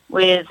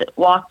with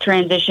walk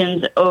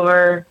transitions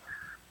over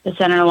the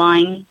center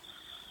line.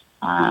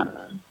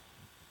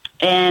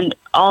 And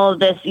all of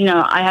this,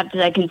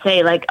 I can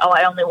say like, oh,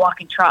 I only walk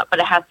and trot, but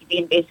it has to be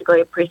in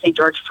basically a pre-St.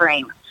 George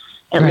frame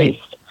at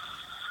least.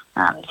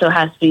 So it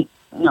has to be,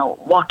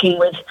 walking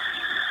with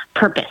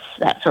purpose,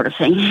 that sort of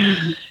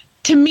thing.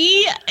 To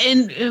me,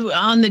 and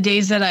on the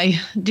days that I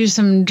do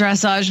some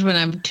dressage when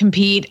I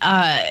compete,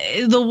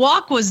 the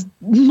walk was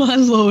my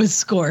lowest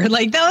score.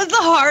 Like that was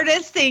the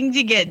hardest thing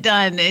to get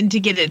done and to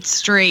get it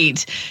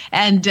straight.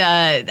 And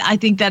I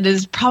think that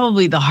is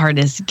probably the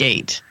hardest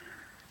gait.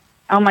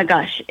 Oh my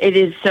gosh, it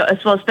is so.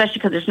 Well, especially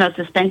because there's no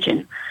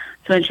suspension,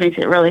 so it makes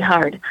it really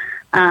hard.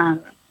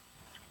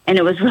 And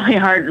it was really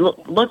hard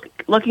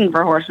looking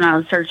for a horse when I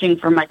was searching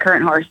for my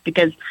current horse,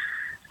 because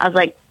I was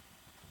like,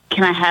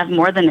 can I have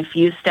more than a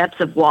few steps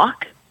of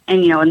walk?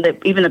 And,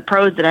 even the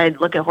pros that I'd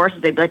look at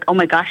horses, they'd be like, oh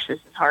my gosh, this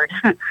is hard.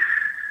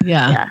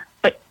 Yeah.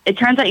 But it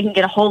turns out you can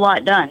get a whole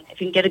lot done.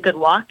 If you can get a good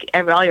walk,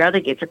 all your other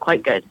gaits are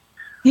quite good.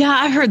 Yeah,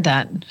 I heard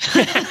that.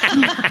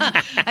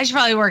 I should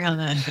probably work on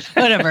that.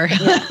 Whatever.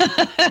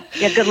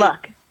 Yeah, good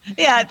luck.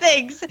 Yeah,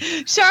 thanks.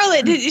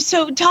 Charlotte,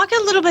 so talk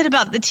a little bit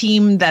about the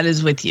team that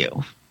is with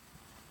you.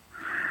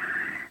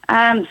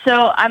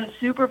 So I'm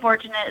super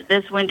fortunate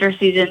this winter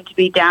season to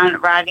be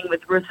down riding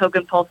with Ruth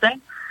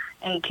Hogan-Poulsen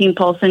and Team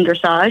Poulsen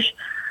Dressage.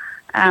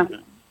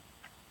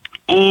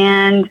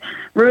 And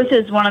Ruth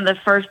is one of the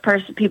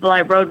first people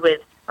I rode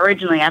with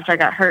originally after I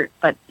got hurt,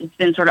 but it's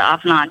been sort of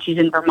off and on. She's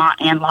in Vermont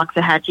and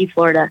Loxahatchee,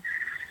 Florida.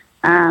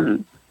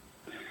 And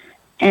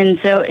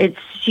so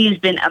she's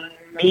been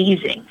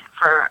amazing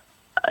for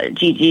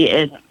Gigi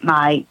in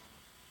my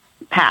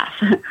path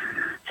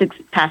to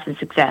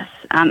success.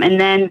 And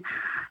then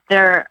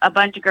there are a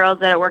bunch of girls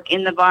that work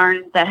in the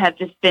barn that have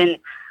just been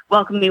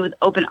welcoming me with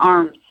open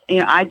arms.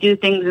 I do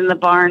things in the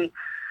barn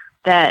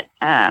that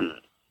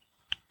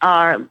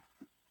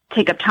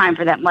take up time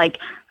for them, like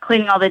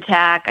cleaning all the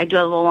tack. I do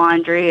a little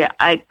laundry.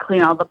 I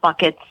clean all the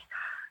buckets,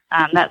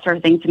 that sort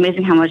of thing. It's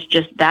amazing how much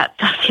just that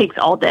stuff takes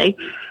all day.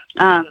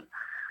 So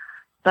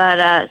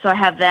I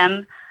have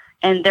them,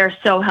 and they're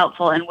so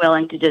helpful and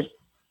willing to just,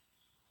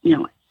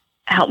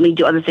 help me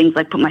do other things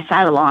like put my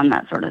saddle on,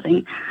 that sort of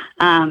thing.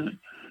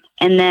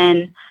 And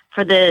then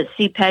for the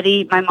C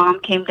Petty, my mom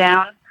came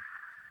down,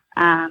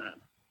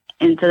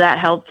 and so that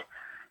helped.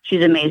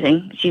 She's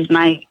amazing. She's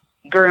my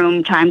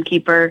groom,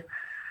 timekeeper,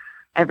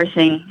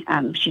 everything.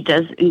 She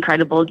does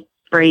incredible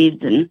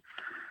braids, and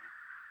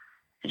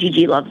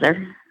Gigi loves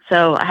her.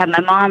 So I have my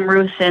mom,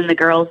 Ruth, and the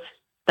girls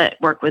that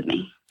work with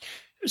me.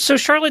 So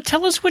Charlotte,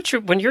 tell us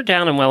when you're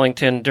down in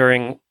Wellington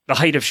during the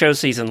height of show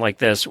season like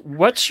this,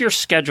 what's your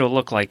schedule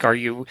look like? Are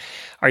you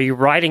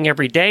riding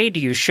every day?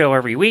 Do you show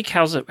every week?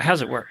 How's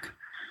it work?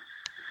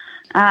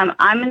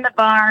 I'm in the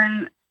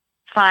barn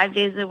 5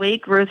 days a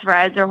week. Ruth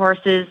rides her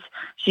horses.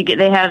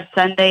 They have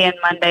Sunday and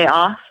Monday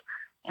off,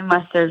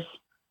 unless there's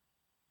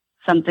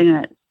something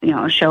that,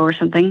 a show or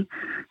something.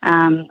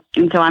 And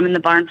so I'm in the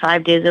barn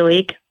 5 days a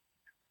week,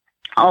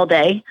 all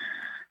day.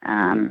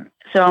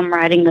 So I'm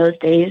riding those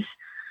days.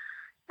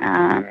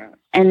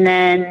 And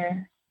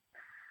then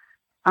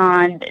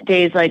on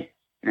days like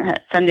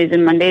Sundays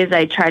and Mondays,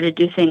 I try to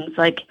do things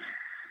like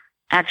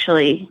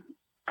actually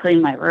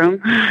clean my room.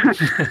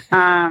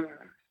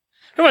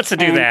 Who wants to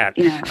do that?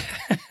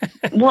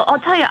 Well, I'll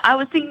tell you, I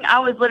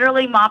was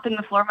literally mopping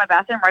the floor of my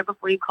bathroom right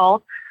before you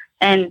called,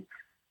 and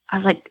I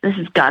was like, this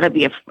has got to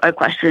be a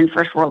equestrian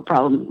first world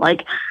problem.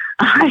 Like,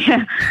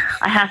 I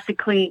have to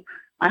clean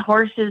my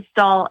horse's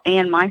stall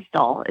and my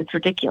stall. It's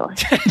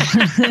ridiculous.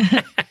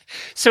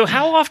 So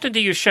how often do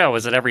you show?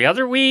 Is it every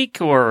other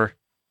week or?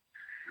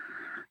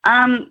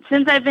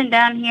 Since I've been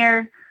down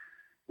here,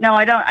 no,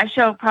 I don't. I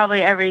show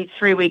probably every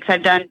 3 weeks.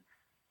 I've done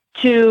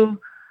 2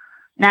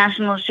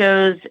 national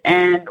shows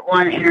and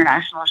 1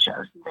 international show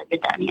since I've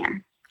been down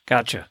here.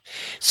 Gotcha.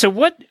 So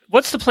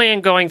what's the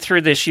plan going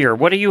through this year?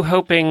 What are you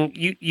hoping?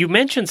 You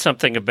mentioned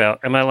something about,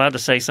 am I allowed to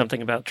say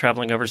something about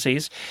traveling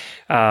overseas?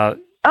 Oh,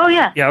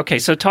 yeah. Yeah, okay.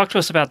 So talk to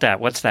us about that.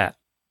 What's that?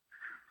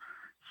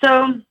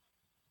 So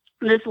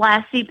this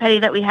last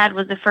CPETI that we had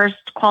was the first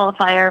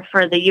qualifier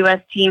for the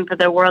U.S. team for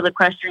the World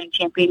Equestrian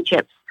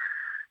Championships,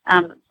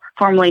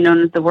 formerly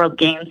known as the World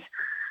Games.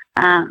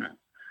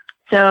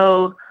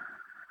 So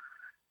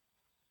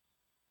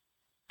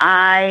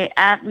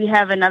we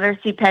have another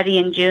CPETI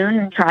in June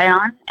in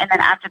Tryon, and then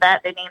after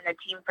that, they named the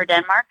team for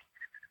Denmark.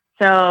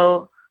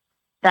 So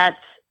that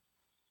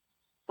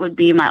would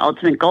be my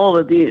ultimate goal,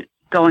 would be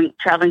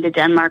traveling to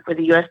Denmark with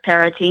the U.S.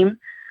 para team.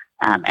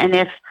 And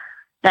if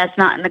that's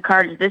not in the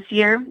cards this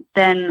year,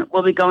 then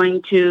we'll be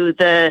going to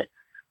the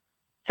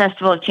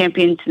Festival of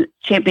Champions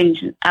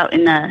out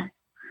in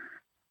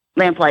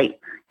Lamplight,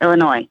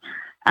 Illinois.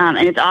 And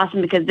it's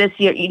awesome because this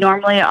year,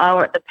 normally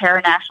the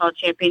para-national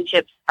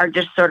championships are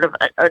just sort of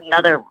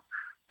another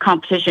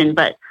competition,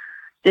 but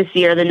this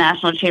year the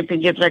national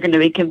championships are going to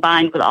be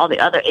combined with all the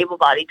other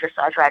able-bodied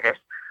dressage riders,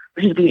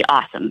 which is going to be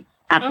awesome.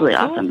 Absolutely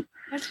cool. Awesome.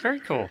 That's very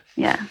cool.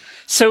 Yeah.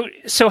 So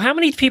how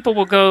many people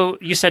will go?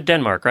 You said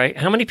Denmark, right?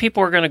 How many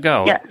people are going to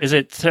go? Yeah. Is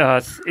it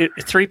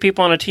 3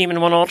 people on a team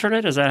and 1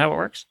 alternate? Is that how it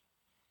works?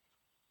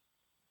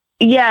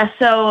 Yeah.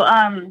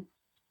 So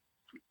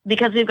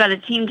because we've got a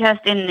team test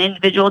and an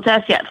individual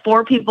test,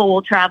 4 people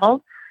will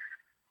travel.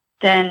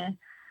 Then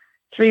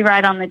 3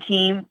 ride on the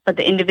team, but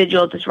the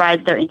individual just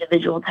rides their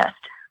individual test.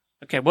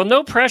 Okay, well,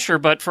 no pressure,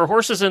 but for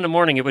Horses in the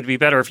Morning, it would be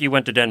better if you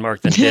went to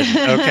Denmark than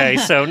didn't. Okay,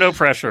 so no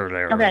pressure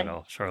there at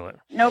all, Charlotte.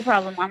 No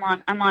problem.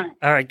 I'm on it.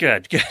 All right,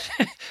 good.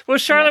 Well,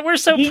 Charlotte, we're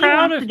so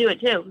proud of to do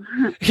it too.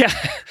 Yeah,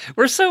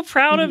 we're so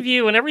proud of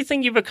you and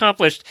everything you've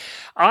accomplished.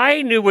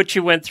 I knew what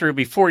you went through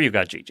before you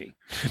got Gigi.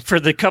 For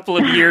the couple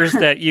of years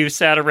that you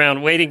sat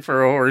around waiting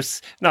for a horse,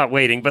 not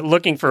waiting, but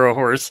looking for a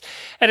horse,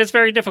 and it's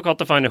very difficult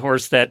to find a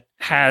horse that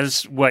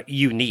has what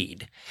you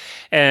need.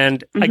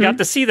 And I got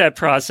to see that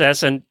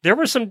process, and there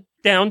were some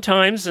down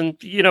times, and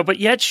but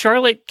yet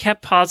Charlotte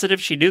kept positive.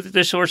 She knew that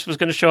this horse was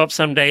going to show up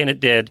someday, and it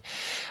did.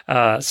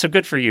 So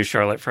good for you,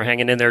 Charlotte, for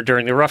hanging in there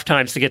during the rough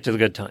times to get to the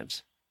good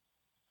times.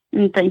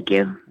 Thank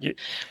you.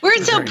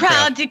 We're so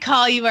proud to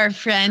call you our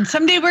friend.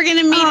 Someday we're going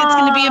to meet. It's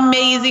going to be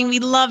amazing. We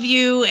love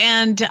you.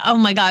 And oh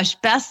my gosh,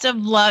 best of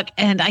luck.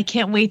 And I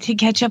can't wait to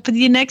catch up with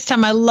you next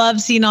time. I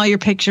love seeing all your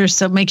pictures.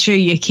 So make sure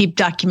you keep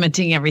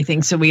documenting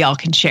everything so we all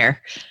can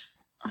share.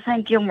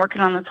 Thank you. I'm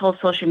working on this whole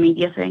social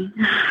media thing.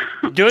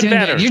 Doing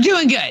better. Good. You're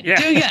doing good. Yeah.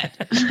 Doing good.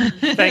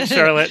 Thanks,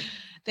 Charlotte.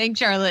 Thanks,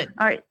 Charlotte.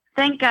 All right.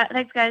 Thanks,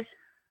 guys.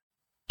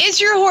 Is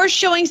your horse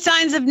showing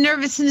signs of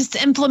nervousness,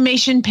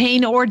 inflammation,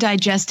 pain, or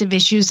digestive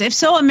issues? If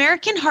so,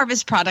 American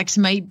Harvest products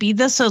might be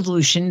the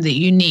solution that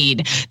you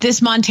need.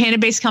 This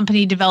Montana-based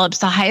company develops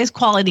the highest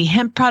quality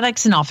hemp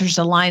products and offers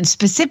a line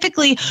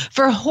specifically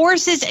for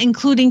horses,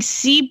 including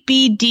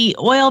CBD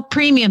oil,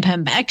 premium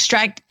hemp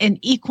extract, and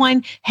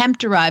equine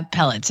hemp-derived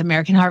pellets.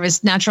 American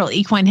Harvest natural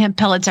equine hemp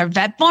pellets are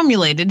vet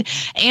formulated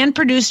and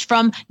produced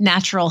from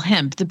natural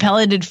hemp. The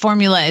pelleted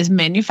formula is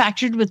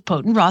manufactured with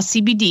potent raw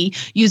CBD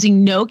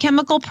using no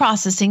chemical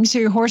processing, so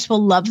your horse will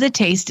love the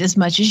taste as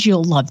much as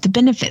you'll love the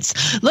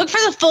benefits. Look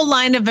for the full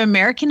line of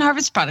American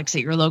Harvest products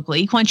at your local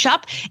equine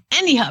shop,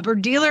 any hub or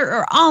dealer,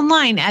 or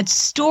online at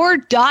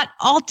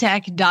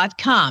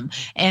store.alltech.com.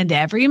 And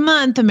every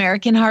month,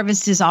 American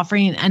Harvest is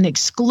offering an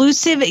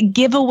exclusive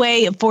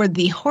giveaway for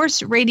the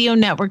Horse Radio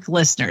Network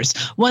listeners.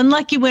 One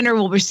lucky winner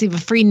will receive a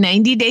free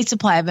 90-day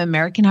supply of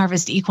American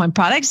Harvest equine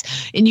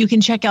products, and you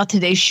can check out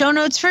today's show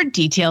notes for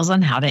details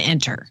on how to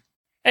enter.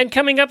 And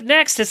coming up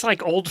next, it's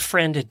like Old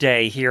Friend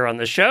Day here on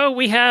the show.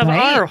 We have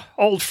our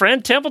old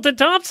friend, Templeton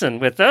Thompson,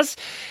 with us.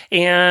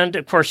 And,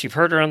 of course, you've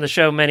heard her on the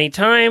show many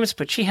times,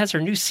 but she has her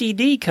new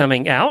CD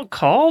coming out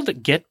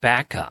called Get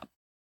Back Up.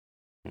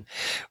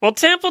 Well,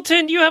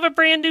 Templeton, you have a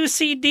brand new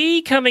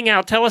CD coming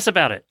out. Tell us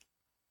about it.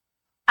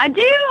 I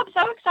do. I'm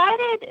so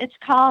excited. It's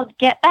called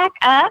Get Back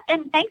Up,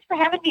 and thanks for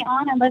having me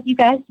on. I love you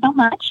guys so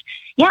much.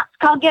 Yeah, it's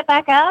called Get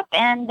Back Up,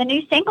 and the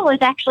new single is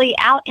actually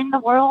out in the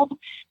world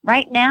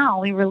right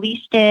now. We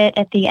released it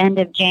at the end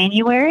of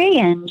January,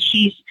 and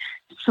she's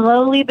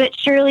slowly but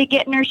surely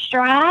getting her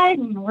stride,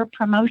 and we're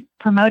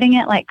promoting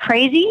it like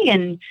crazy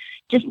and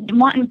just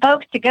wanting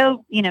folks to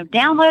go,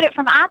 download it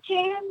from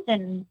iTunes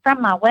and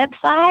from my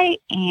website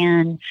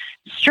and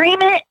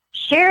stream it,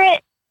 share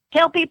it,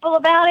 tell people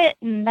about it,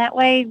 and that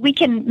way we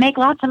can make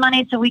lots of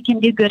money so we can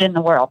do good in the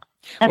world.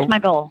 That's my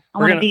goal. I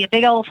want to be a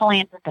big old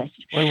philanthropist.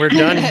 When we're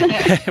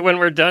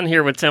done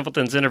here with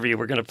Templeton's interview,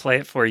 we're going to play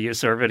it for you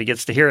so everybody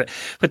gets to hear it.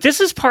 But this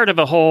is part of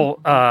a whole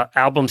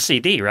album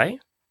CD, right?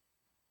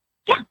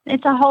 Yeah,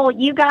 it's a whole,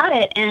 you got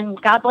it.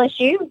 And God bless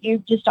you.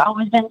 You've just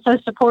always been so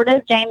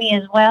supportive. Jamie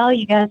as well.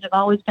 You guys have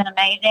always been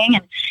amazing.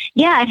 And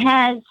yeah, it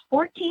has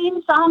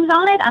 14 songs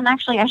on it. I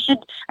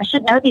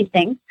should know these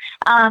things.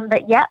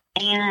 But yeah,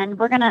 and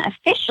we're going to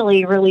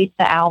officially release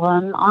the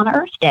album on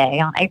Earth Day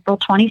on April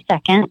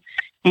 22nd.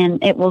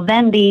 And it will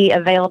then be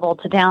available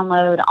to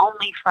download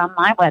only from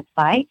my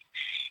website.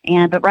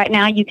 But right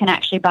now you can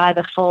actually buy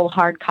the full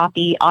hard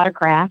copy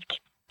autographed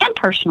and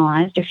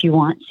personalized, if you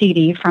want,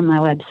 CD from my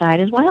website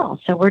as well.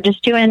 So we're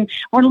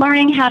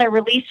learning how to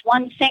release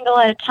one single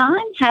at a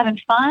time, having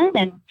fun,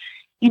 and,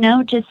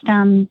 just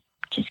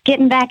just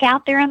getting back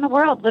out there in the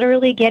world,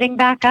 literally getting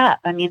back up.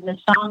 I mean, the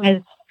song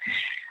is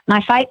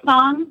my fight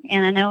song,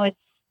 and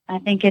I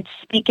think it's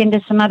speaking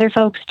to some other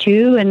folks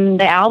too. And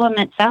the album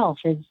itself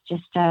is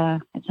just,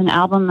 it's an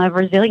album of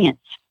resilience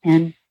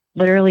and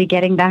literally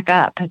getting back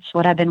up. It's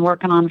what I've been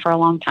working on for a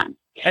long time.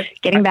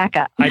 Getting back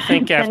up. I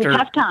think it's been after a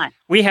tough time.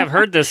 We have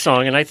heard this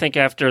song, and I think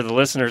after the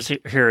listeners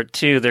hear it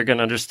too, they're going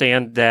to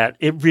understand that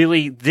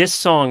this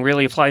song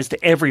really applies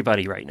to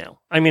everybody right now.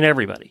 I mean,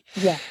 everybody.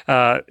 Yeah.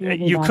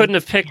 You couldn't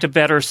have picked a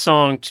better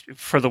song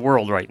for the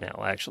world right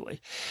now, actually.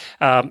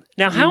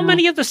 Now, how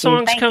many of the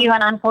songs Thank you,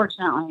 and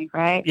unfortunately,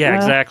 right? Yeah,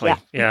 exactly.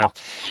 Yeah.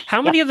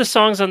 How many of the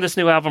songs on this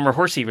new album are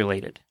horsey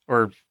related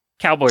or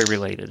cowboy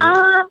related?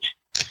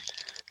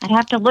 I'd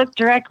have to look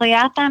directly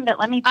at them, but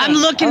let me think. I'm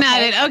looking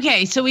at it.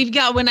 Okay, so we've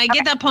got When I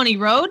Get That Pony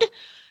Rode.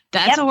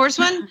 That's a horse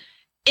one.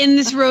 In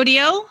This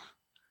Rodeo.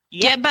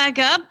 Get Back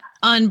Up.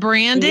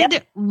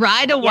 Unbranded.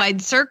 Ride a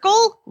Wide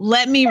Circle.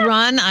 Let Me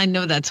Run. I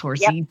know that's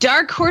horsey.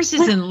 Dark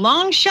Horses and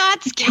Long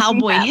Shots.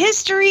 Cowboy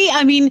History.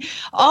 I mean,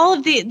 all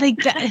of the, like,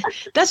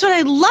 that's what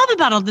I love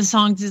about all the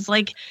songs is,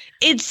 like,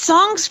 it's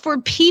songs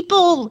for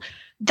people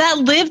that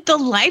live the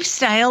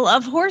lifestyle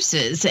of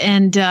horses,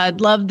 and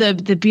love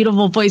the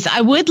beautiful voice.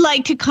 I would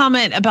like to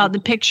comment about the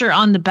picture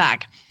on the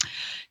back.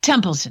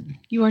 Templeton,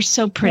 you are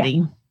so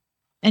pretty,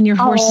 and your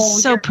horse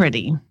is so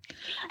pretty.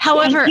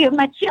 However, thank you,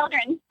 my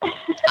children.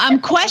 I'm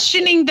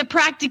questioning the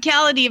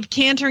practicality of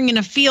cantering in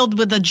a field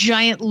with a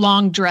giant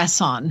long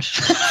dress on.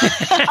 So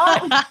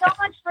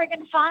much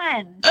friggin'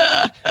 fun.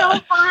 So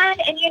fun.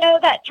 And you know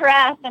that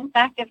dress, in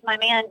fact, if my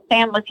man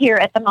Sam was here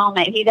at the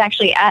moment, he's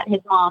actually at his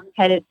mom's,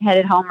 headed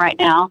home right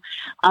now,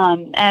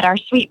 at our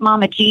sweet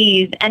Mama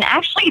G's. And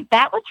actually,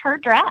 that was her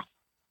dress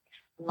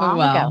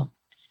long ago.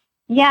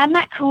 Yeah, isn't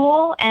that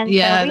cool? And so we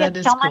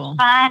had so much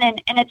fun,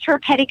 and it's her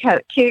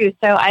petticoat too.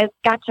 So I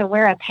got to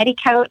wear a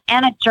petticoat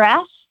and a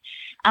dress.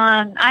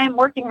 I am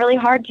working really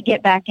hard to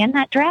get back in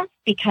that dress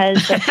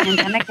because the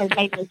pandemic has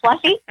made me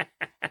fluffy.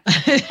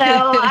 So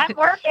I'm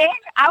working.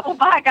 I will,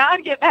 by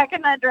God, get back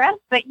in that dress.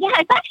 But yeah,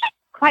 it's actually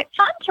quite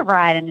fun to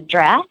ride in a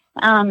dress,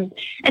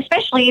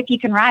 especially if you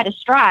can ride a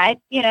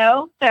stride, you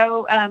know.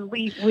 So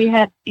we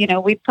had, you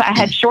know, I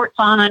had shorts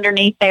on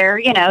underneath there,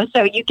 you know,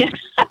 so you can,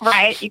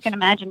 right, you can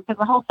imagine, because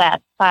the whole side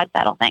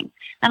saddle thing,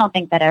 I don't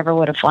think that ever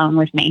would have flown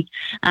with me.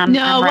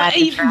 No,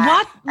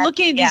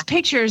 looking at these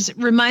pictures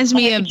reminds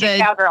me of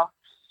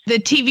the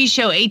TV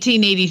show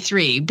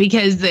 1883,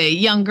 because the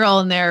young girl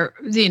in there,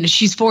 you know,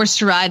 she's forced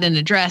to ride in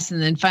a dress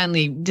and then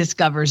finally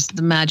discovers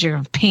the magic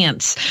of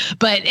pants.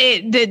 But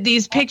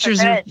these pictures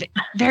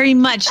very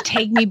much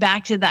take me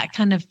back to that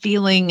kind of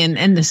feeling,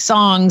 and the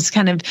songs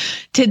kind of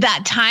to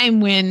that time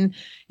when,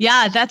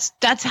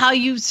 that's how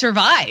you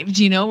survived,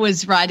 you know,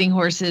 was riding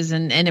horses,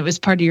 and it was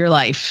part of your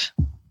life.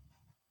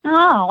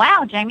 Oh,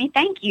 wow, Jamie,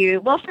 thank you.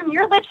 Well, from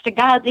your lips to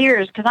God's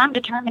ears, because I'm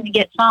determined to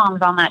get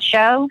songs on that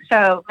show.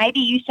 So maybe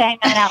you saying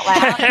that out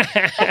loud.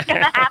 That's going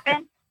to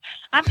happen.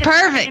 I'm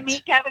determined to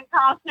meet Kevin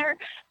Costner.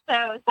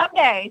 So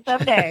someday.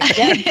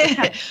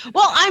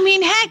 Well, I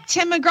mean, heck,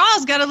 Tim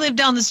McGraw's got to live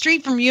down the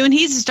street from you, and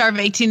he's the star of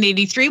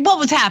 1883. What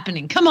was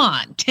happening? Come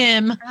on,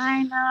 Tim.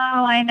 I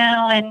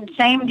know. And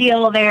same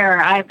deal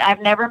there. I've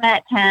never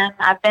met Tim.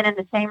 I've been in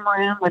the same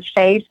room with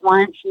Faith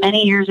once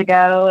many years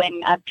ago,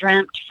 and I've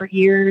dreamt for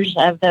years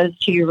of those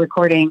two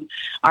recording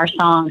our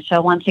song.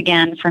 So once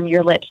again, from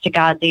your lips to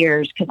God's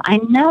ears, because I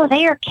know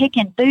they are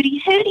kicking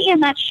booty hootie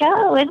in that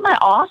show. Isn't that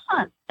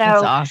awesome? So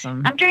that's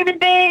awesome. I'm dreaming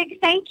big.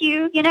 Thank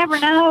you. You never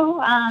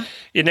know.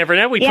 You never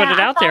know. We put it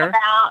out there.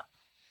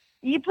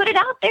 You put it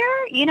out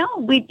there. You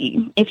know,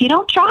 if you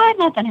don't try,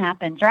 nothing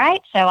happens,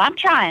 right? So I'm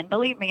trying.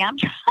 Believe me, I'm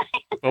trying.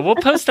 Well, we'll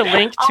post a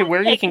link to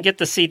where you can get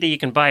the CD. You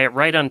can buy it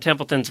right on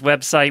Templeton's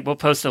website. We'll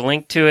post a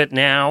link to it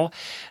now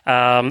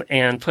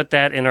and put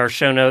that in our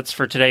show notes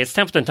for today. It's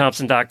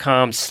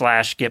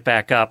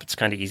TempletonThompson.com/getbackup. It's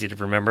kind of easy to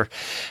remember.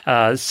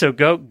 So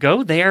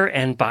go there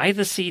and buy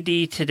the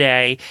CD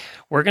today.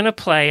 We're going to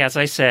play, as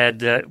I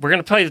said, we're going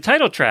to play the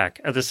title track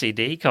of the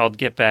CD called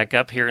Get Back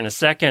Up here in a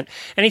second.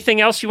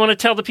 Anything else you want to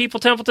tell the people,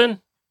 Templeton?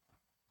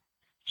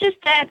 Just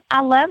that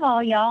I love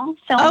all y'all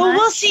so much. Oh,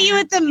 we'll see you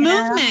at the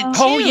movement,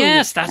 too. Oh,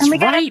 yes, that's right. And we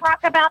got to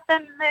talk about the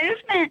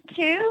movement,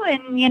 too.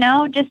 And, you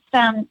know, just,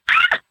 I'm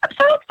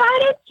so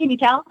excited. Can you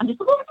tell? I'm just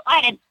a little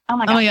excited. Oh,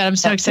 my God. I'm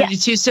so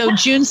excited, too. So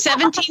June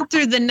 17th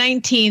through the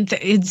 19th,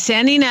 it's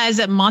San Ynez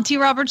at Monty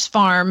Roberts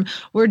Farm.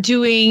 We're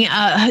doing,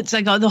 it's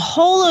like the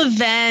whole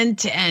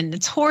event, and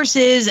it's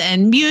horses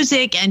and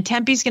music, and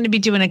Tempe's going to be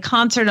doing a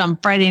concert on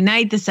Friday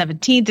night, the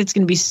 17th. It's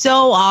going to be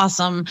so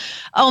awesome.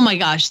 Oh, my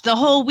gosh. The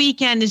whole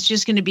weekend is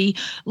just going to be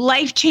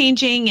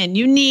life-changing and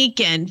unique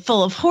and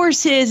full of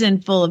horses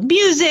and full of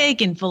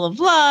music and full of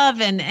love,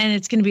 and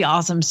it's going to be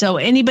awesome. So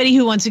anybody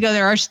who wants to go,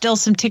 there are still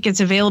some tickets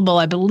available,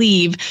 I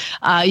believe.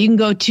 You can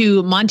go to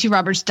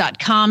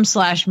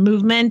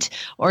montyroberts.com/movement,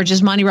 or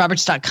just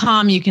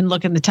montyroberts.com. You can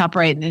look in the top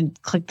right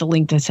and click the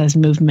link that says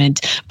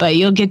movement. But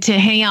you'll get to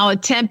hang out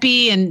with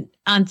Tempe, and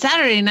on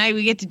Saturday night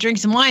we get to drink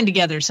some wine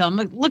together. So I'm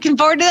looking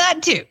forward to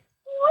that too.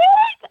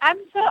 What? I'm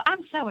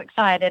so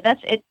excited.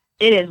 That's it.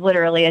 is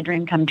literally a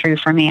dream come true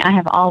for me. I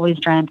have always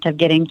dreamt of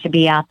getting to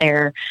be out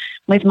there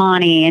with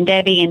Monty and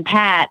Debbie and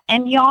Pat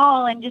and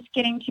y'all, and just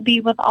getting to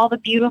be with all the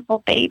beautiful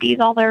babies,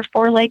 all their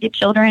 4-legged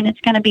children. It's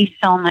going to be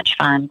so much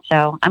fun.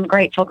 So I'm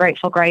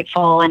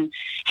grateful. And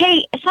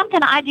hey,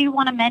 something I do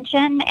want to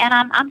mention, and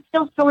I'm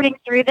still sorting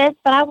through this,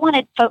 but I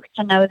wanted folks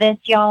to know this,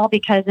 y'all,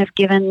 because if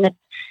given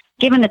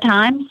the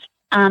times,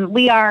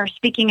 we are,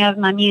 speaking of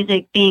my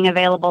music being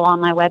available on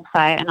my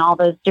website and all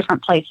those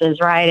different places,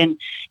 right?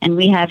 And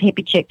we have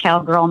Hippie Chick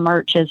Cowgirl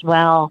merch as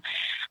well.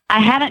 I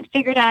haven't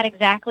figured out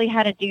exactly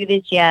how to do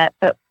this yet,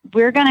 but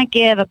we're going to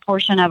give a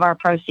portion of our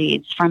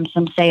proceeds from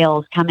some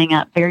sales coming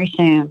up very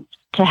soon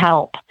to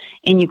help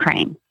in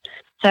Ukraine.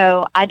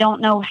 So I don't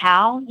know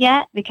how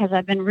yet, because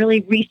I've been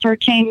really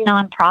researching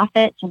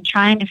nonprofits and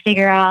trying to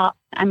figure out.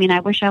 I mean, I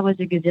wish I was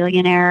a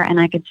gazillionaire and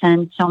I could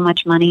send so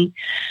much money.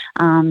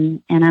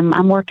 And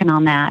I'm working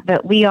on that.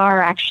 But we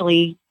are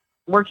actually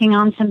working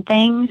on some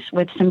things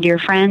with some dear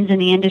friends in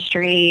the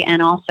industry,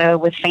 and also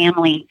with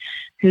family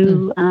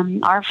who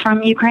are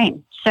from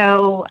Ukraine.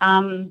 So,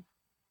 so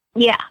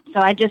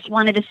I just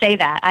wanted to say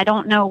that. I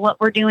don't know what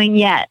we're doing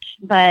yet,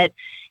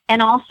 and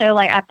also,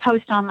 like, I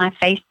post on my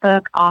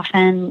Facebook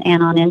often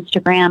and on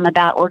Instagram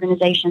about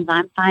organizations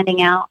I'm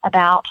finding out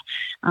about,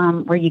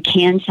 where you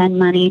can send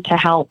money to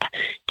help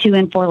 2-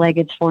 and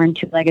 4-leggeds, 4- and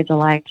 2-leggeds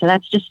alike. So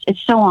that's just,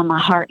 it's so on my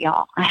heart,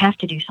 y'all. I have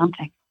to do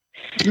something.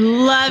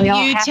 Love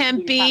you,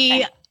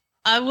 Tempe.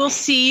 I will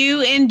see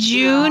you in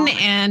June,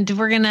 and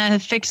we're going to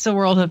fix the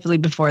world hopefully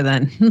before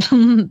then.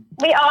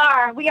 We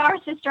are,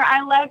 sister.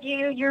 I love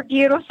you. You're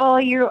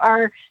beautiful. You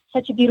are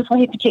such a beautiful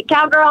hippie chick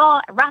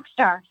cowgirl, rock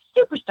star,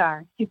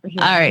 superstar,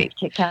 superhero. All right. Hippie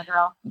chick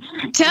cowgirl.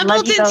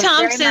 Templeton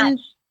Thompson,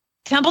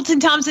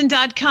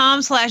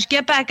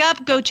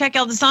 TempletonThompson.com/getbackup. Go check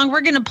out the song.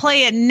 We're going to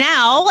play it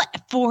now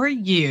for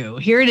you.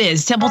 Here it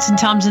is, Templeton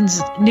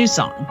Thompson's new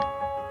song.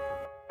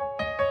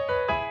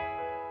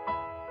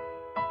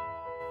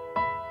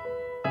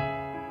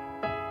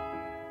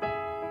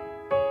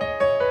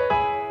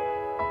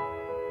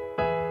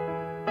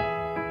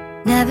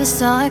 Never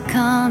saw it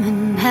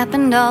coming,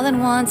 happened all at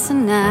once,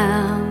 and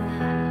now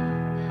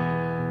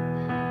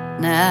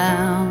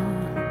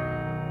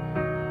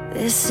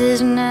this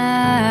is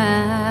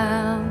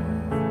now.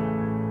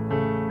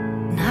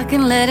 And I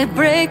can let it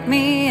break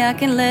me, I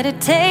can let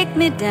it take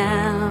me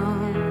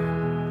down,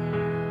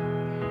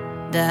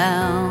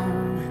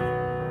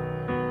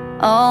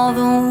 all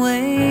the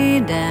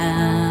way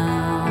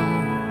down.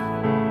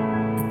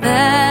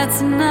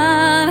 That's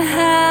not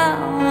how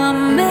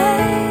I'm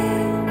made.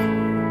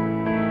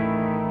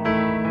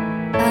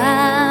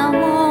 I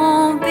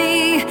won't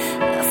be afraid.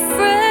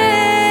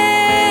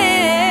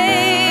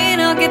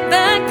 I'll get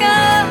back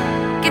up,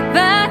 get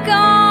back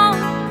on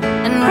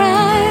and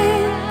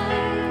ride.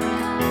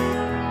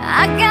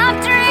 I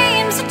got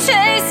dreams to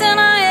chase and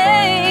I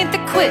ain't the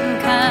quitting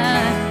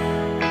kind.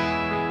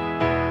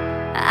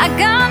 I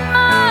got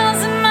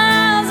miles and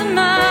miles and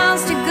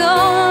miles to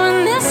go,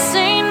 and this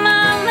ain't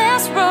my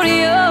last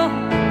rodeo.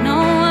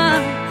 No,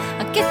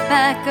 I'll get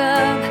back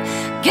up,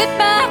 get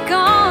back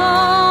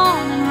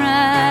on and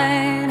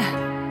ride,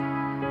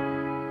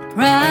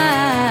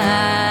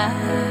 ride,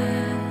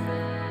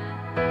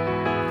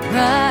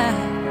 ride,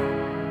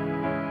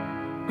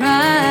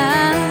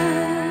 ride.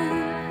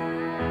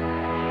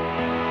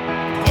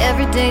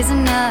 Every day's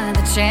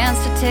another chance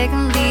to take a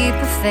leap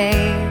of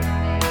faith.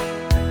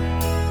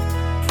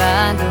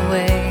 Find a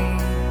way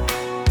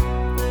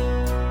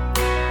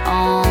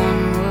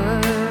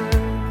onward,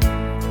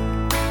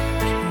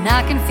 and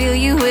I can feel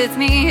you with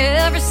me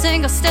every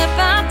single step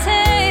I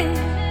take.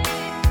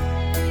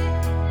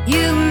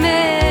 You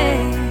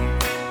make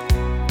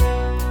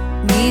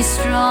me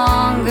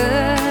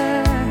stronger.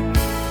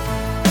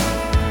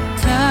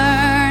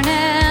 Turn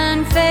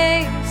and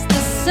face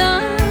the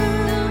sun.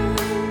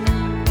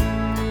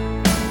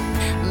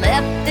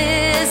 Let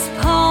this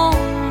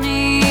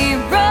pony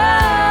run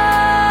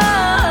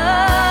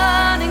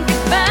and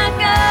get back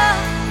up,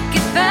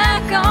 get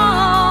back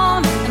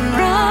on and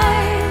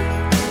ride.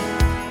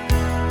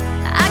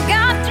 I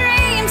got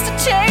dreams to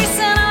chase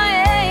and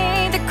I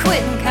ain't the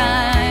quitting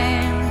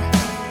kind.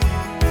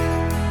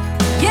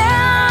 Yeah,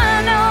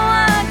 I know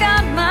I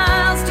got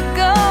miles to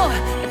go,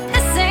 but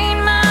this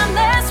ain't my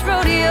last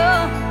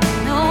rodeo.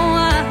 No,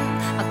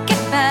 I'll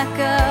get back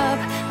up,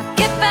 I'll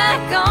get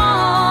back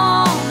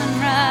on and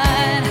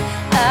ride.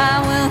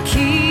 I will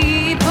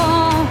keep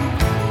on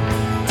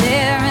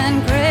daring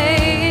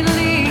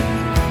greatly.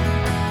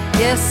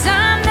 Yes, I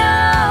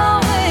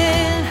know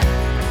it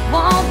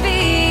won't be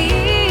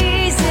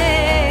easy.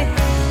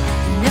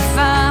 And if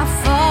I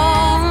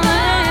fall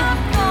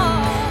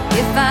and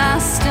if I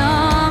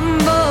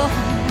stumble,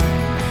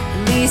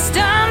 at least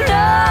I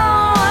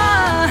know I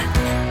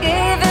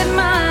gave it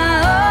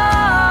my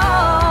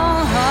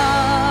all,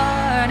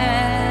 heart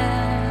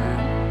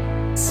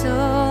and soul.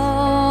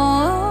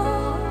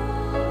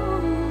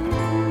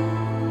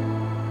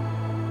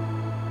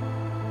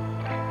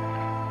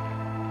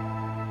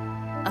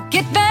 I'll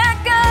get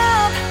back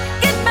up,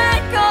 get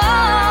back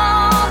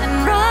on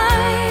and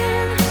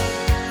ride.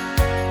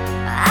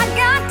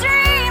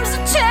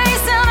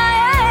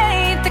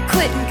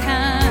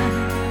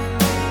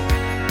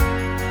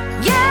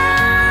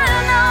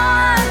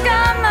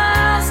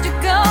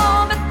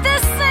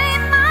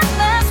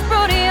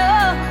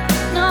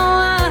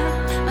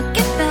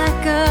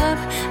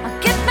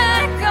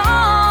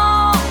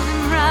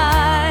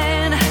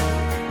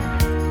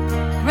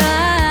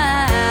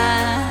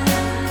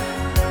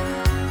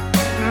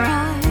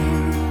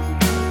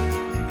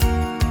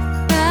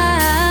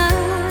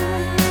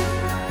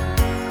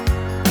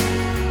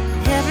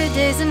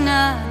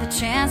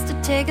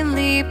 take a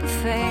leap of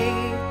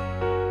faith,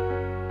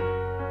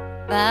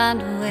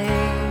 find a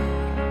way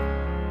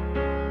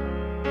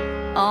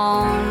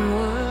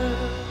onward.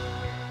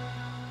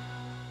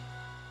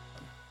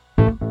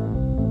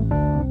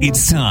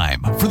 It's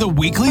time for the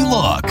weekly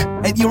look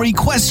at your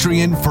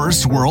equestrian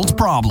first world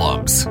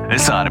problems.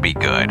 This ought to be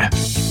good.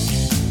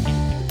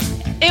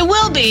 It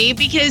will be,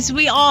 because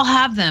we all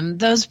have them.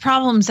 Those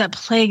problems that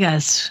plague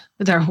us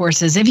with our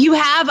horses. If you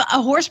have a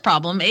horse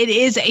problem, it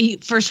is a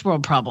first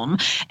world problem.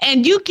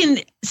 And you can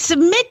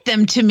submit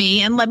them to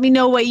me and let me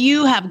know what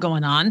you have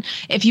going on.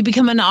 If you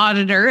become an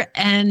auditor,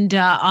 and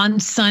on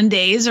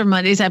Sundays or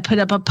Mondays, I put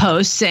up a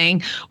post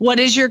saying, what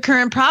is your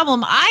current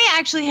problem? I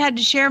actually had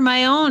to share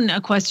my own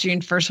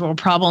equestrian first world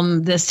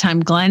problem this time,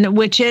 Glenn,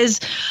 which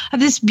is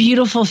this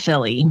beautiful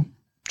filly.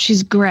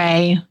 She's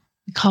gray.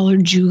 We call her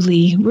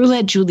Julie,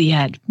 Roulette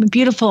Juliet,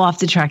 beautiful off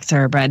the track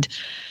thoroughbred.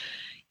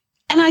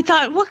 And I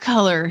thought, what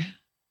color?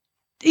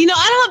 You know,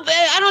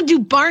 I don't do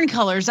barn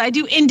colors. I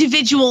do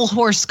individual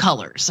horse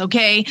colors.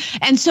 Okay.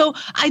 And so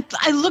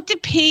I looked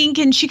at pink,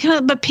 and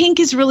but pink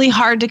is really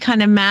hard to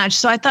kind of match.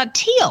 So I thought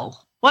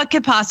teal. What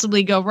could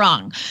possibly go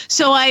wrong?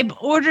 So I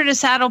ordered a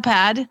saddle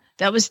pad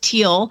that was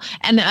teal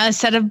and a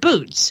set of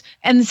boots,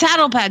 and the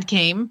saddle pad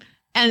came.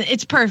 And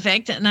it's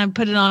perfect. And I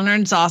put it on her,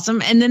 and it's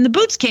awesome. And then the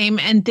boots came,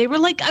 and they were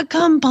like a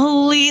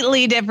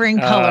completely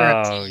different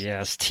color. Oh,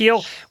 yes.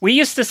 Teal. We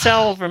used to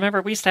sell,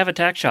 remember, we used to have a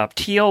tack shop.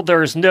 Teal,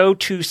 there's no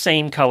two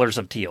same colors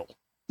of teal.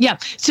 Yeah.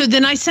 So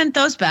then I sent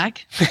those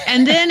back.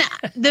 And then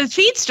the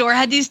feed store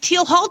had these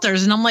teal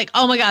halters. And I'm like,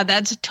 oh my God,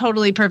 that's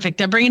totally perfect.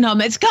 I bring it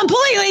home. It's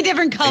completely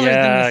different color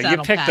than the saddle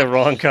you picked pad. the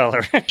wrong color.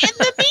 In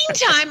the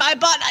meantime, I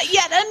bought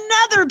yet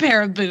another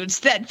pair of boots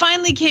that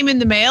finally came in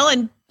the mail,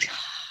 and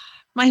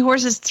my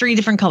horse has 3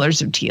 different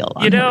colors of teal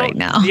on her right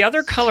now. The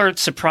other color,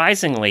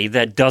 surprisingly,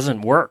 that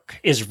doesn't work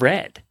is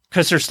red,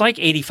 because there's like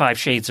 85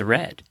 shades of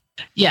red.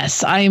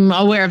 Yes, I'm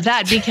aware of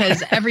that,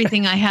 because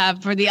everything I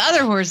have for the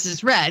other horse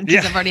is red,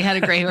 because I've already had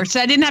a gray horse.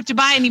 So I didn't have to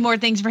buy any more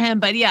things for him.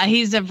 But yeah,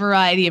 he's a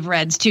variety of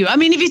reds too. I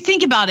mean, if you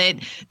think about it,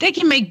 they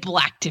can make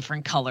black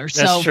different colors.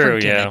 That's true,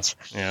 yeah.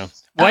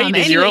 White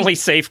is your only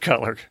safe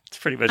color. It's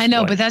pretty much I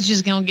know, white. but that's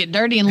just going to get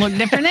dirty and look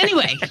different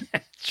anyway.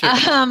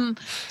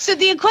 So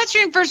the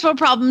equestrian first world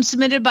problem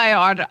submitted by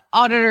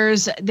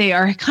auditors, they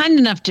are kind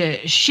enough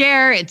to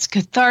share. It's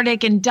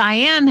cathartic. And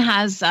Diane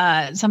has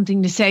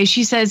something to say.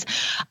 She says,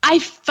 I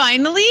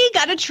finally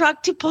got a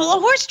truck to pull a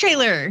horse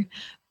trailer,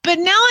 but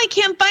now I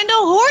can't find a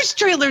horse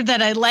trailer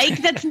that I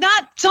like that's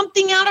not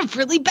something out of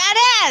really bad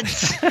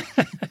ads.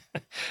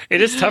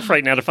 It is tough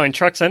right now to find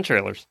trucks and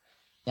trailers.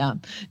 Yeah.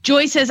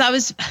 Joy says,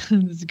 this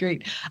is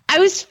great. I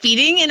was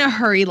feeding in a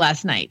hurry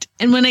last night,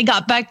 and when I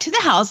got back to the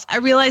house, I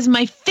realized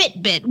my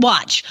Fitbit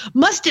watch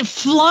must have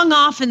flung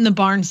off in the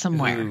barn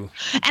somewhere. Ooh.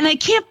 And I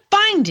can't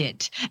find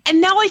it.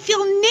 And now I feel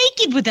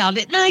naked without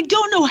it, and I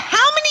don't know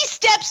how many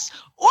steps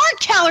or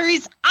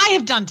calories I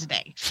have done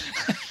today.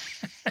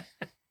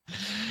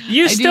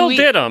 You still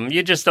did them.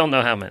 You just don't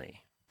know how many.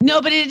 No,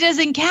 but it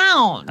doesn't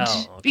count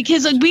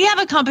because we have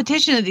a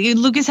competition.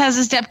 Lucas has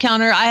a step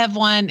counter. I have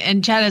one,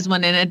 and Chad has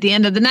one. And at the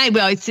end of the night, we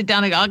always sit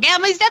down and go, okay, how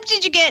many steps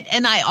did you get?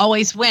 And I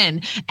always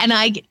win. And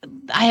I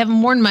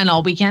haven't worn mine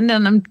all weekend,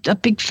 and I'm a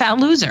big fat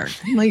loser.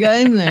 I'm like,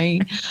 I'm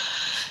like.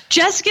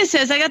 Jessica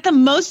says, I got the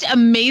most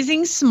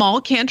amazing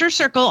small canter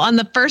circle on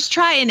the first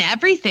try and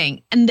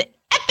everything. And the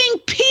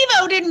effing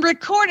Pivo didn't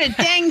record a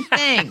dang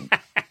thing.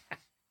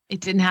 It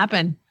didn't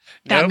happen.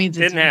 That means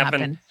it didn't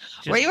happen.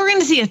 We're going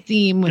to see a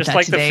theme with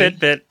that today. Just like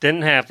the Fitbit,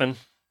 didn't happen.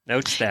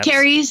 No steps.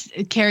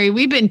 Carrie,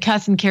 we've been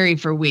cussing Carrie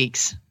for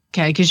weeks.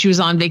 Okay, because she was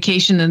on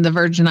vacation in the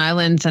Virgin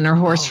Islands, and her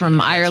horse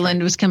from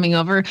Ireland was coming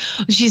over.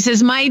 She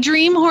says, my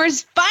dream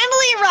horse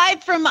finally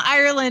arrived from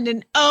Ireland,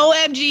 and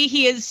OMG,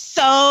 he is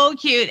so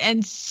cute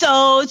and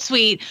so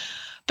sweet.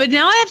 But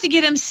now I have to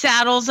get him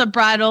saddles, a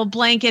bridle,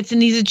 blankets,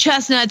 and he's a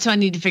chestnut, so I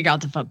need to figure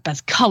out the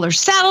best color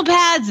saddle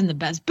pads and the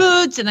best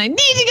boots, and I need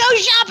to go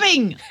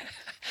shopping.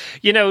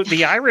 You know,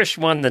 the Irish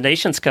won the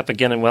Nations Cup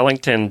again in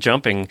Wellington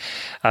jumping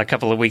a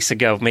couple of weeks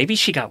ago. Maybe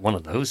she got one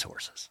of those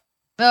horses.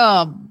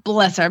 Oh,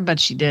 bless her, but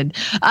she did.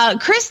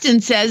 Kristen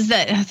says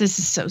that, this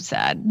is so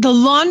sad, the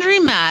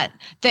laundromat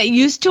that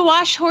used to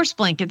wash horse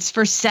blankets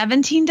for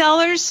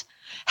 $17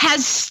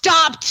 has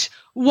stopped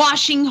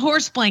washing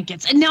horse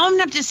blankets. And now I'm going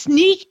to have to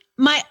sneak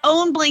my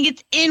own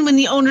blankets in when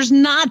the owner's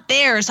not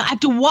there. So I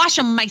have to wash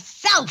them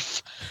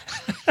myself.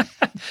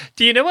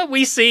 Do you know what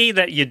we see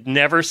that you'd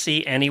never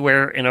see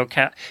anywhere in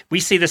Ocala? We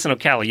see this in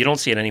Ocala. You don't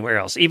see it anywhere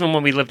else. Even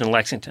when we lived in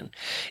Lexington,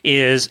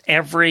 is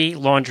every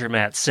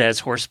laundromat says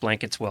horse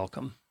blankets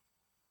welcome.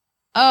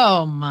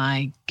 Oh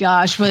my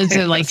gosh. Was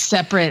it like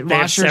separate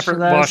washers? Separate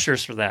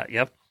washers for that.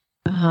 Yep.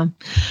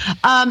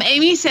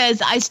 Amy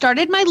says, I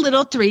started my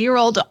little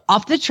 3-year-old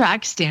off the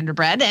track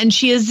standardbred, and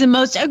she is the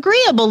most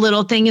agreeable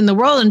little thing in the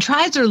world and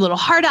tries her little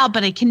heart out,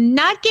 but I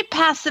cannot get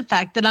past the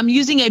fact that I'm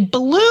using a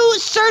blue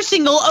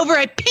surcingle over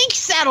a pink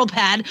saddle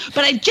pad,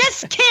 but I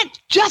just can't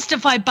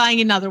justify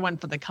buying another one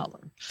for the color.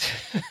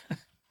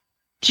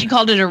 She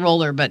called it a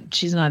roller, but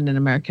she's not in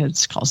America.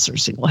 It's called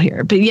surcingle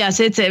here. But yes,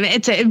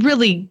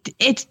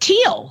 it's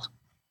teal.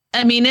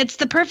 I mean, it's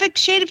the perfect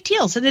shade of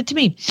teal. Send it to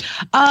me.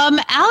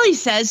 Allie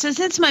says, so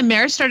since my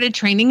mare started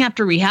training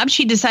after rehab,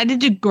 she decided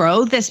to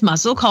grow this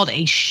muscle called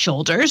a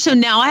shoulder. So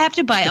now I have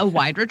to buy a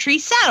wide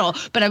retreat saddle.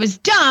 But I was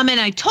dumb and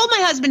I told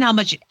my husband how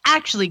much it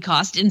actually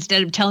cost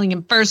instead of telling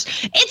him first,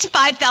 it's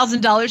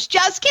 $5,000.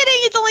 Just kidding.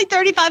 It's only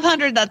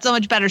 $3,500. That's so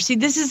much better. See,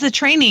 this is the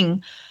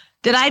training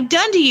that I've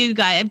done to you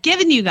guys. I've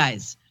given you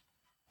guys.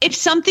 If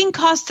something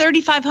costs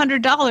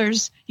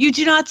 $3,500, you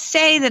do not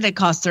say that it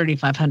costs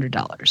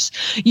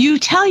 $3,500. You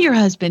tell your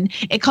husband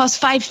it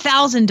costs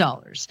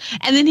 $5,000.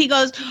 And then he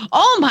goes,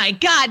 oh my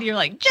God. You're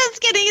like,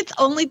 just kidding. It's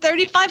only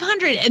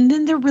 $3,500. And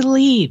then they're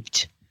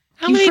relieved.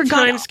 How many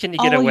times can you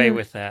get away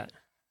with that?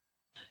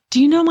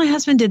 Do you know my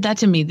husband did that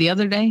to me the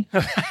other day?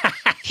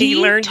 He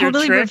learned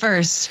totally your trick?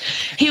 reversed.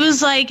 He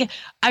was like,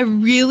 I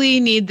really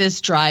need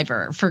this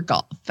driver for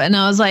golf. And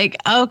I was like,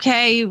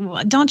 okay,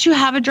 don't you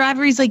have a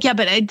driver? He's like, yeah,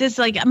 but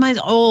mine's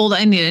old.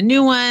 I need a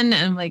new one. And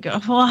I'm like,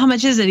 well, how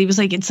much is it? He was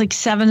like, it's like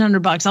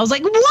 $700. I was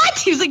like, what?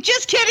 He was like,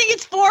 just kidding.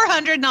 It's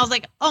 $400. And I was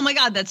like, oh my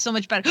God, that's so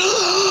much better.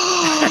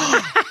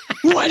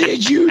 What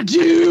did you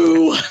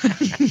do?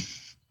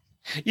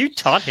 You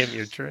taught him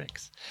your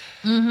tricks.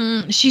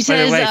 Mm-hmm. She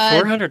says,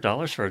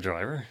 $400 for a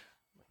driver.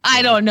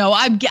 I don't know.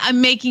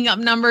 I'm making up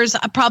numbers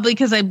probably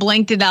because I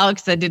blanked it out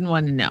because I didn't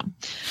want to know.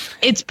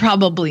 It's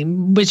probably,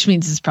 which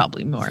means it's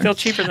probably more. Still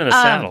cheaper than a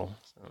saddle.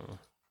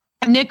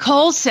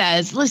 Nicole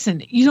says,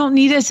 listen, you don't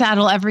need a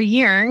saddle every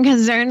year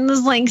because they're in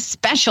this like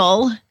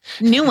special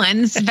new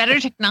ones, better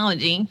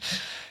technology.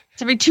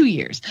 It's every 2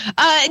 years.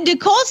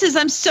 Nicole says,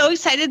 I'm so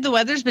excited. The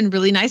weather's been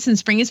really nice and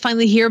spring is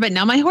finally here, but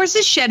now my horse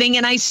is shedding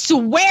and I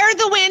swear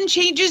the wind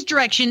changes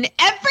direction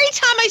every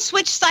time I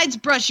switch sides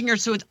brushing her.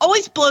 So it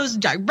always blows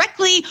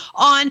directly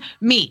on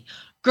me.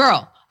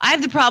 Girl, I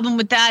have the problem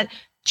with that.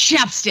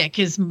 Chapstick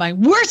is my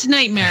worst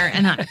nightmare.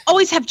 And I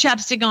always have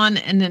chapstick on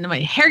and then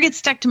my hair gets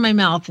stuck to my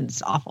mouth and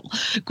it's awful.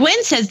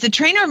 Gwen says the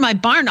trainer at my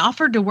barn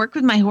offered to work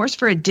with my horse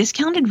for a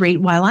discounted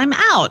rate while I'm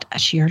out.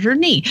 She hurt her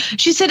knee.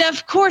 She said,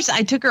 of course,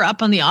 I took her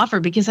up on the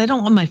offer because I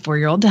don't want my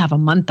 4-year-old to have a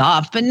month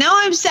off. But now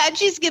I'm sad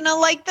she's going to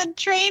like the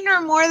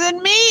trainer more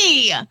than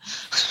me.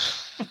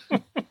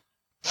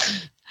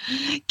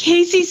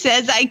 Casey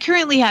says, I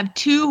currently have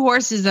 2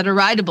 horses that are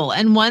rideable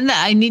and one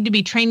that I need to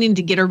be training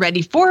to get her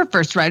ready for her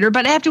first rider,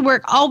 but I have to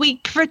work all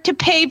week to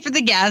pay for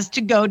the gas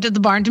to go to the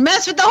barn to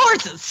mess with the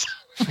horses.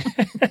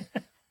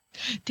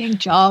 Dang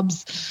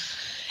jobs.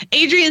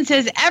 Adrian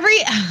says, every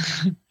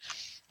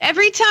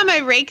time I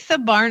rake the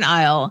barn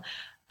aisle,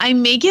 I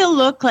make it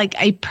look like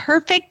a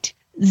perfect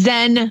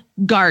Zen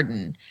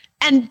garden.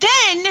 And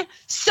then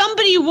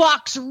somebody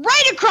walks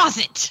right across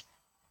it.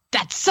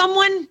 That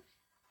someone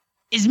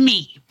is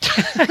me.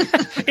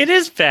 It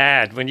is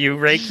bad when you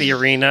rake the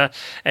arena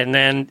and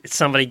then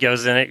somebody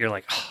goes in it. You're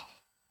like, oh.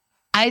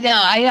 I know.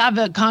 I have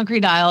a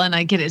concrete aisle and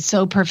I get it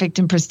so perfect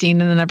and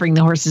pristine. And then I bring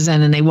the horses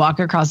in and they walk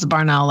across the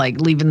barn aisle, like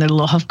leaving their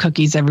little huff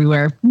cookies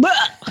everywhere.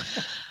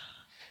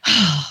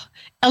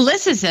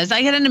 Alyssa says,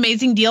 I got an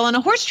amazing deal on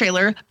a horse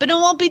trailer, but it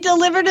won't be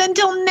delivered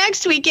until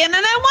next weekend.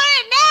 And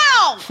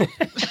I want it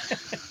now.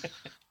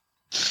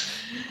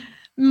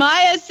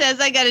 Maya says,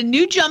 I got a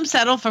new jump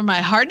saddle for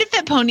my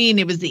hard-to-fit pony, and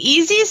it was the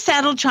easiest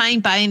saddle trying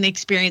buying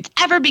experience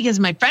ever because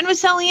my friend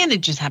was selling it. It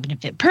just happened to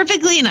fit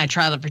perfectly, and I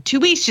tried it for 2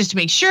 weeks just to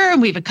make sure,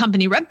 and we have a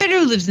company rep bidder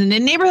who lives in the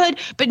neighborhood,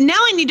 but now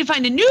I need to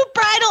find a new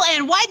bridle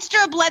and wide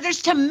stirrup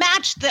leathers to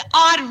match the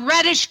odd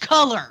reddish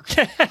color.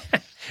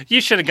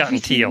 You should have gotten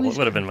teal. It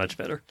would have been much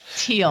better.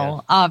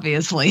 Teal,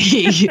 obviously.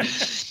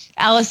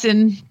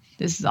 Allison,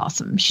 this is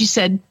awesome. She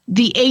said,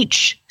 the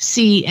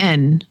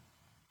HCN,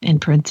 in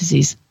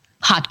parentheses,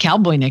 hot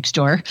cowboy next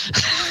door.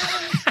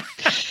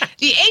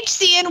 The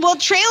HCN will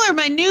trailer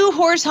my new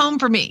horse home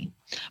for me,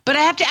 but I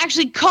have to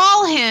actually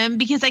call him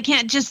because I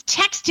can't just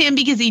text him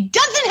because he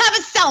doesn't have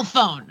a cell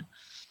phone.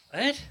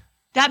 What?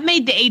 That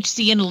made the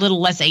HCN a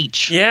little less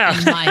H,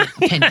 in my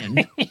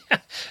opinion. Yeah.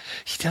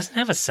 He doesn't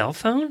have a cell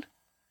phone?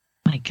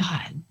 My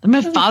God.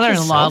 My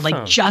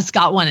father-in-law just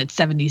got one at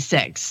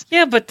 76.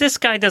 Yeah, but this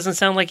guy doesn't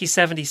sound like he's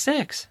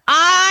 76.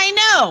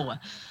 I know.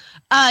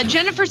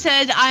 Jennifer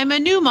said, I'm a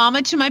new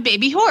mama to my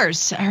baby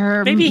horse.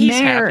 Maybe he's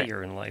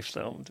happier in life,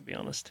 though, to be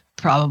honest.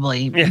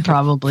 Probably.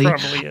 Probably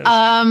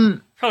is.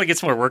 Probably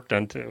gets more work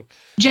done, too.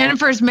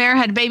 Jennifer's mare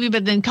had a baby,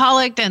 but then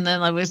colicked, and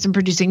then wasn't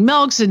producing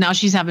milk, so now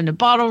she's having to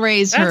bottle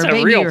raise her baby.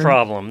 That's a real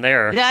problem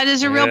there. That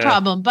is a real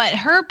problem. But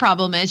her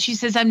problem is, she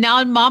says, I'm now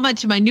a mama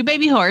to my new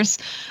baby horse,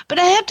 but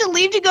I have to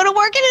leave to go to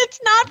work, and it's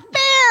not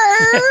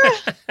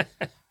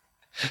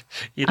fair.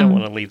 You don't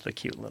want to leave the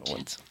cute little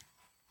ones.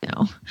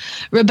 No.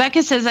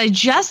 Rebecca says, I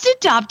just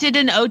adopted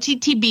an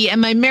OTTB and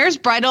my mare's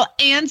bridle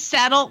and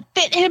saddle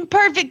fit him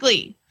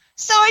perfectly.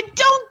 So I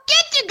don't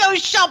get to go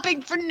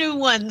shopping for new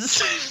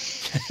ones.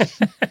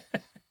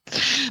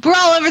 We're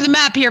all over the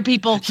map here,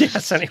 people.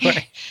 Yes,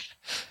 anyway.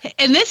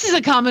 And this is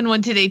a common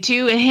one today,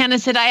 too. And Hannah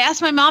said, I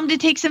asked my mom to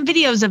take some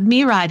videos of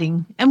me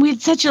riding, and we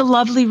had such a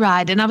lovely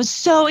ride, and I was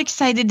so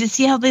excited to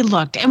see how they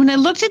looked. And when I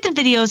looked at the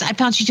videos, I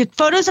found she took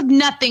photos of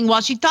nothing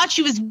while she thought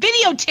she was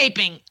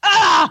videotaping.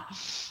 Ah!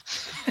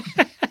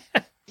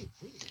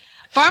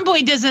 Farm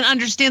Boy doesn't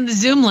understand the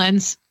zoom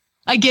lens.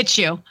 I get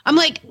you. I'm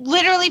like,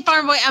 literally,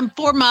 Farm Boy, I'm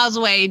 4 miles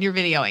away and you're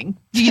videoing.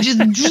 You just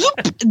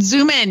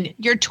zoom in.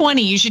 You're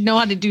 20. You should know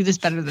how to do this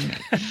better than me.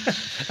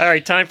 All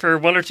right, time for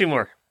one or two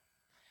more.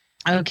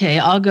 Okay,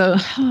 I'll go.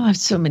 Oh, I have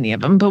so many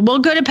of them, but we'll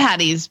go to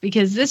Patty's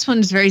because this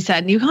one's very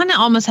sad. And you kind of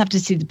almost have to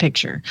see the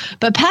picture.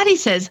 But Patty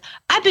says,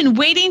 I've been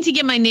waiting to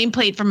get my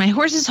nameplate for my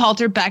horse's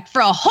halter back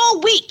for a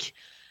whole week.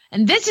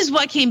 And this is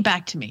what came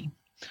back to me.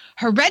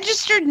 Her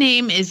registered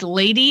name is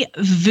Lady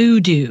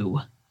Voodoo.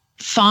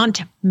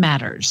 Font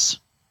matters.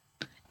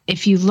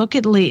 If you look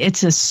at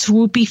it's a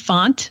swoopy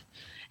font.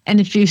 And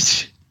if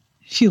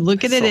you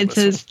look at it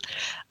says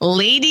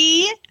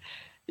Lady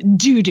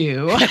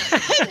Doo-doo.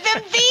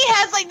 The V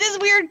has like this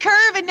weird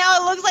curve and now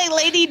it looks like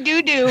Lady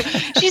Doo-doo.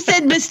 She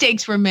said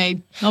mistakes were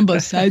made on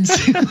both sides.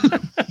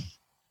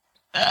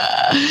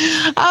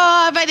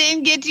 If I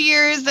didn't get to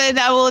yours, then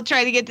I will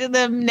try to get to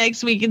them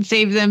next week and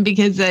save them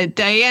because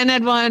Diane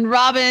had one.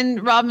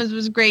 Robin's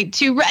was great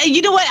too.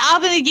 You know what?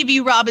 I'm going to give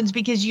you Robin's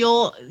because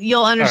you'll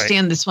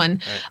understand this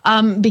one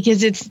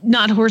because it's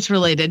not horse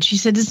related. She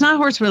said it's not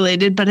horse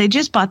related, but I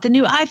just bought the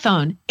new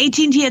iPhone.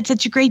 AT&T had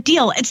such a great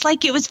deal. It's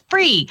like it was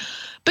free.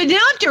 But now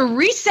I have to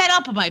reset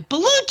up my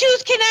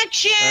Bluetooth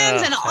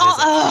connections and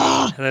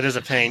all. That is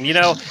a pain. You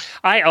know,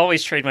 I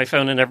always trade my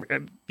phone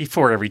in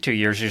before every 2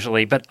 years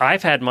usually, but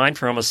I've had mine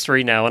for almost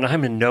 3 now, and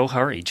I'm in no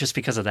hurry just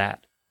because of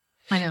that.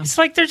 I know. It's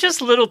like they're just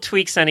little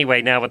tweaks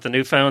anyway now with the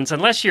new phones.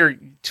 Unless you're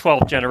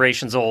 12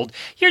 generations old,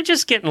 you're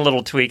just getting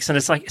little tweaks, and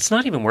it's like it's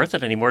not even worth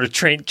it anymore to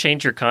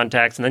change your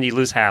contacts, and then you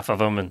lose half of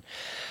them, and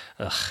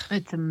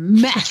it's a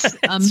mess.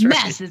 Mess.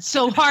 Right. It's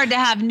so hard to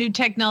have new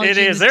technology. It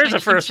is. There's a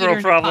first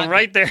world problem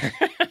right there.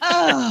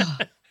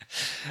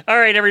 All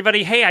right,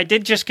 everybody. Hey, I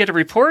did just get a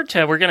report.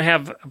 We're going to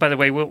have, by the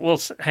way,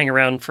 we'll hang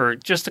around for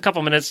just a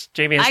couple minutes.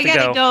 Jamie has to go. I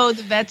got to go.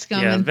 The vet's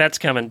coming. Yeah, the vet's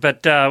coming. But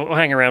we'll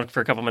hang around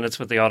for a couple minutes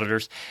with the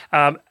auditors.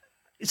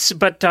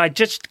 But I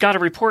just got a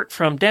report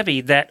from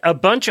Debbie that a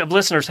bunch of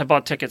listeners have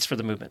bought tickets for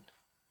the movement.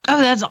 Oh,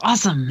 that's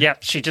awesome. Yeah,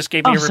 she just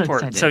gave me a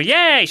report. So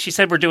yay, she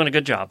said we're doing a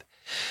good job.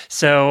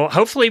 So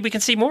hopefully we can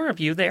see more of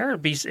you there.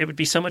 It would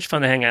be so much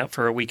fun to hang out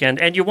for a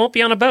weekend. And you won't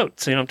be on a boat,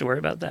 so you don't have to worry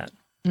about that.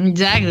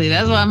 Exactly.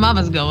 That's why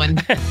Mama's going.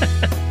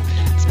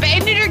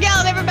 Spay, neuter,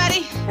 gallon,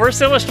 everybody. Horse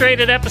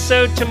Illustrated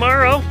episode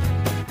tomorrow.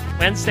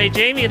 Wednesday,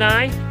 Jamie and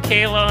I.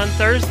 Kayla on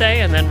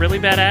Thursday. And then Really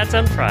Bad Ads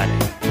on Friday.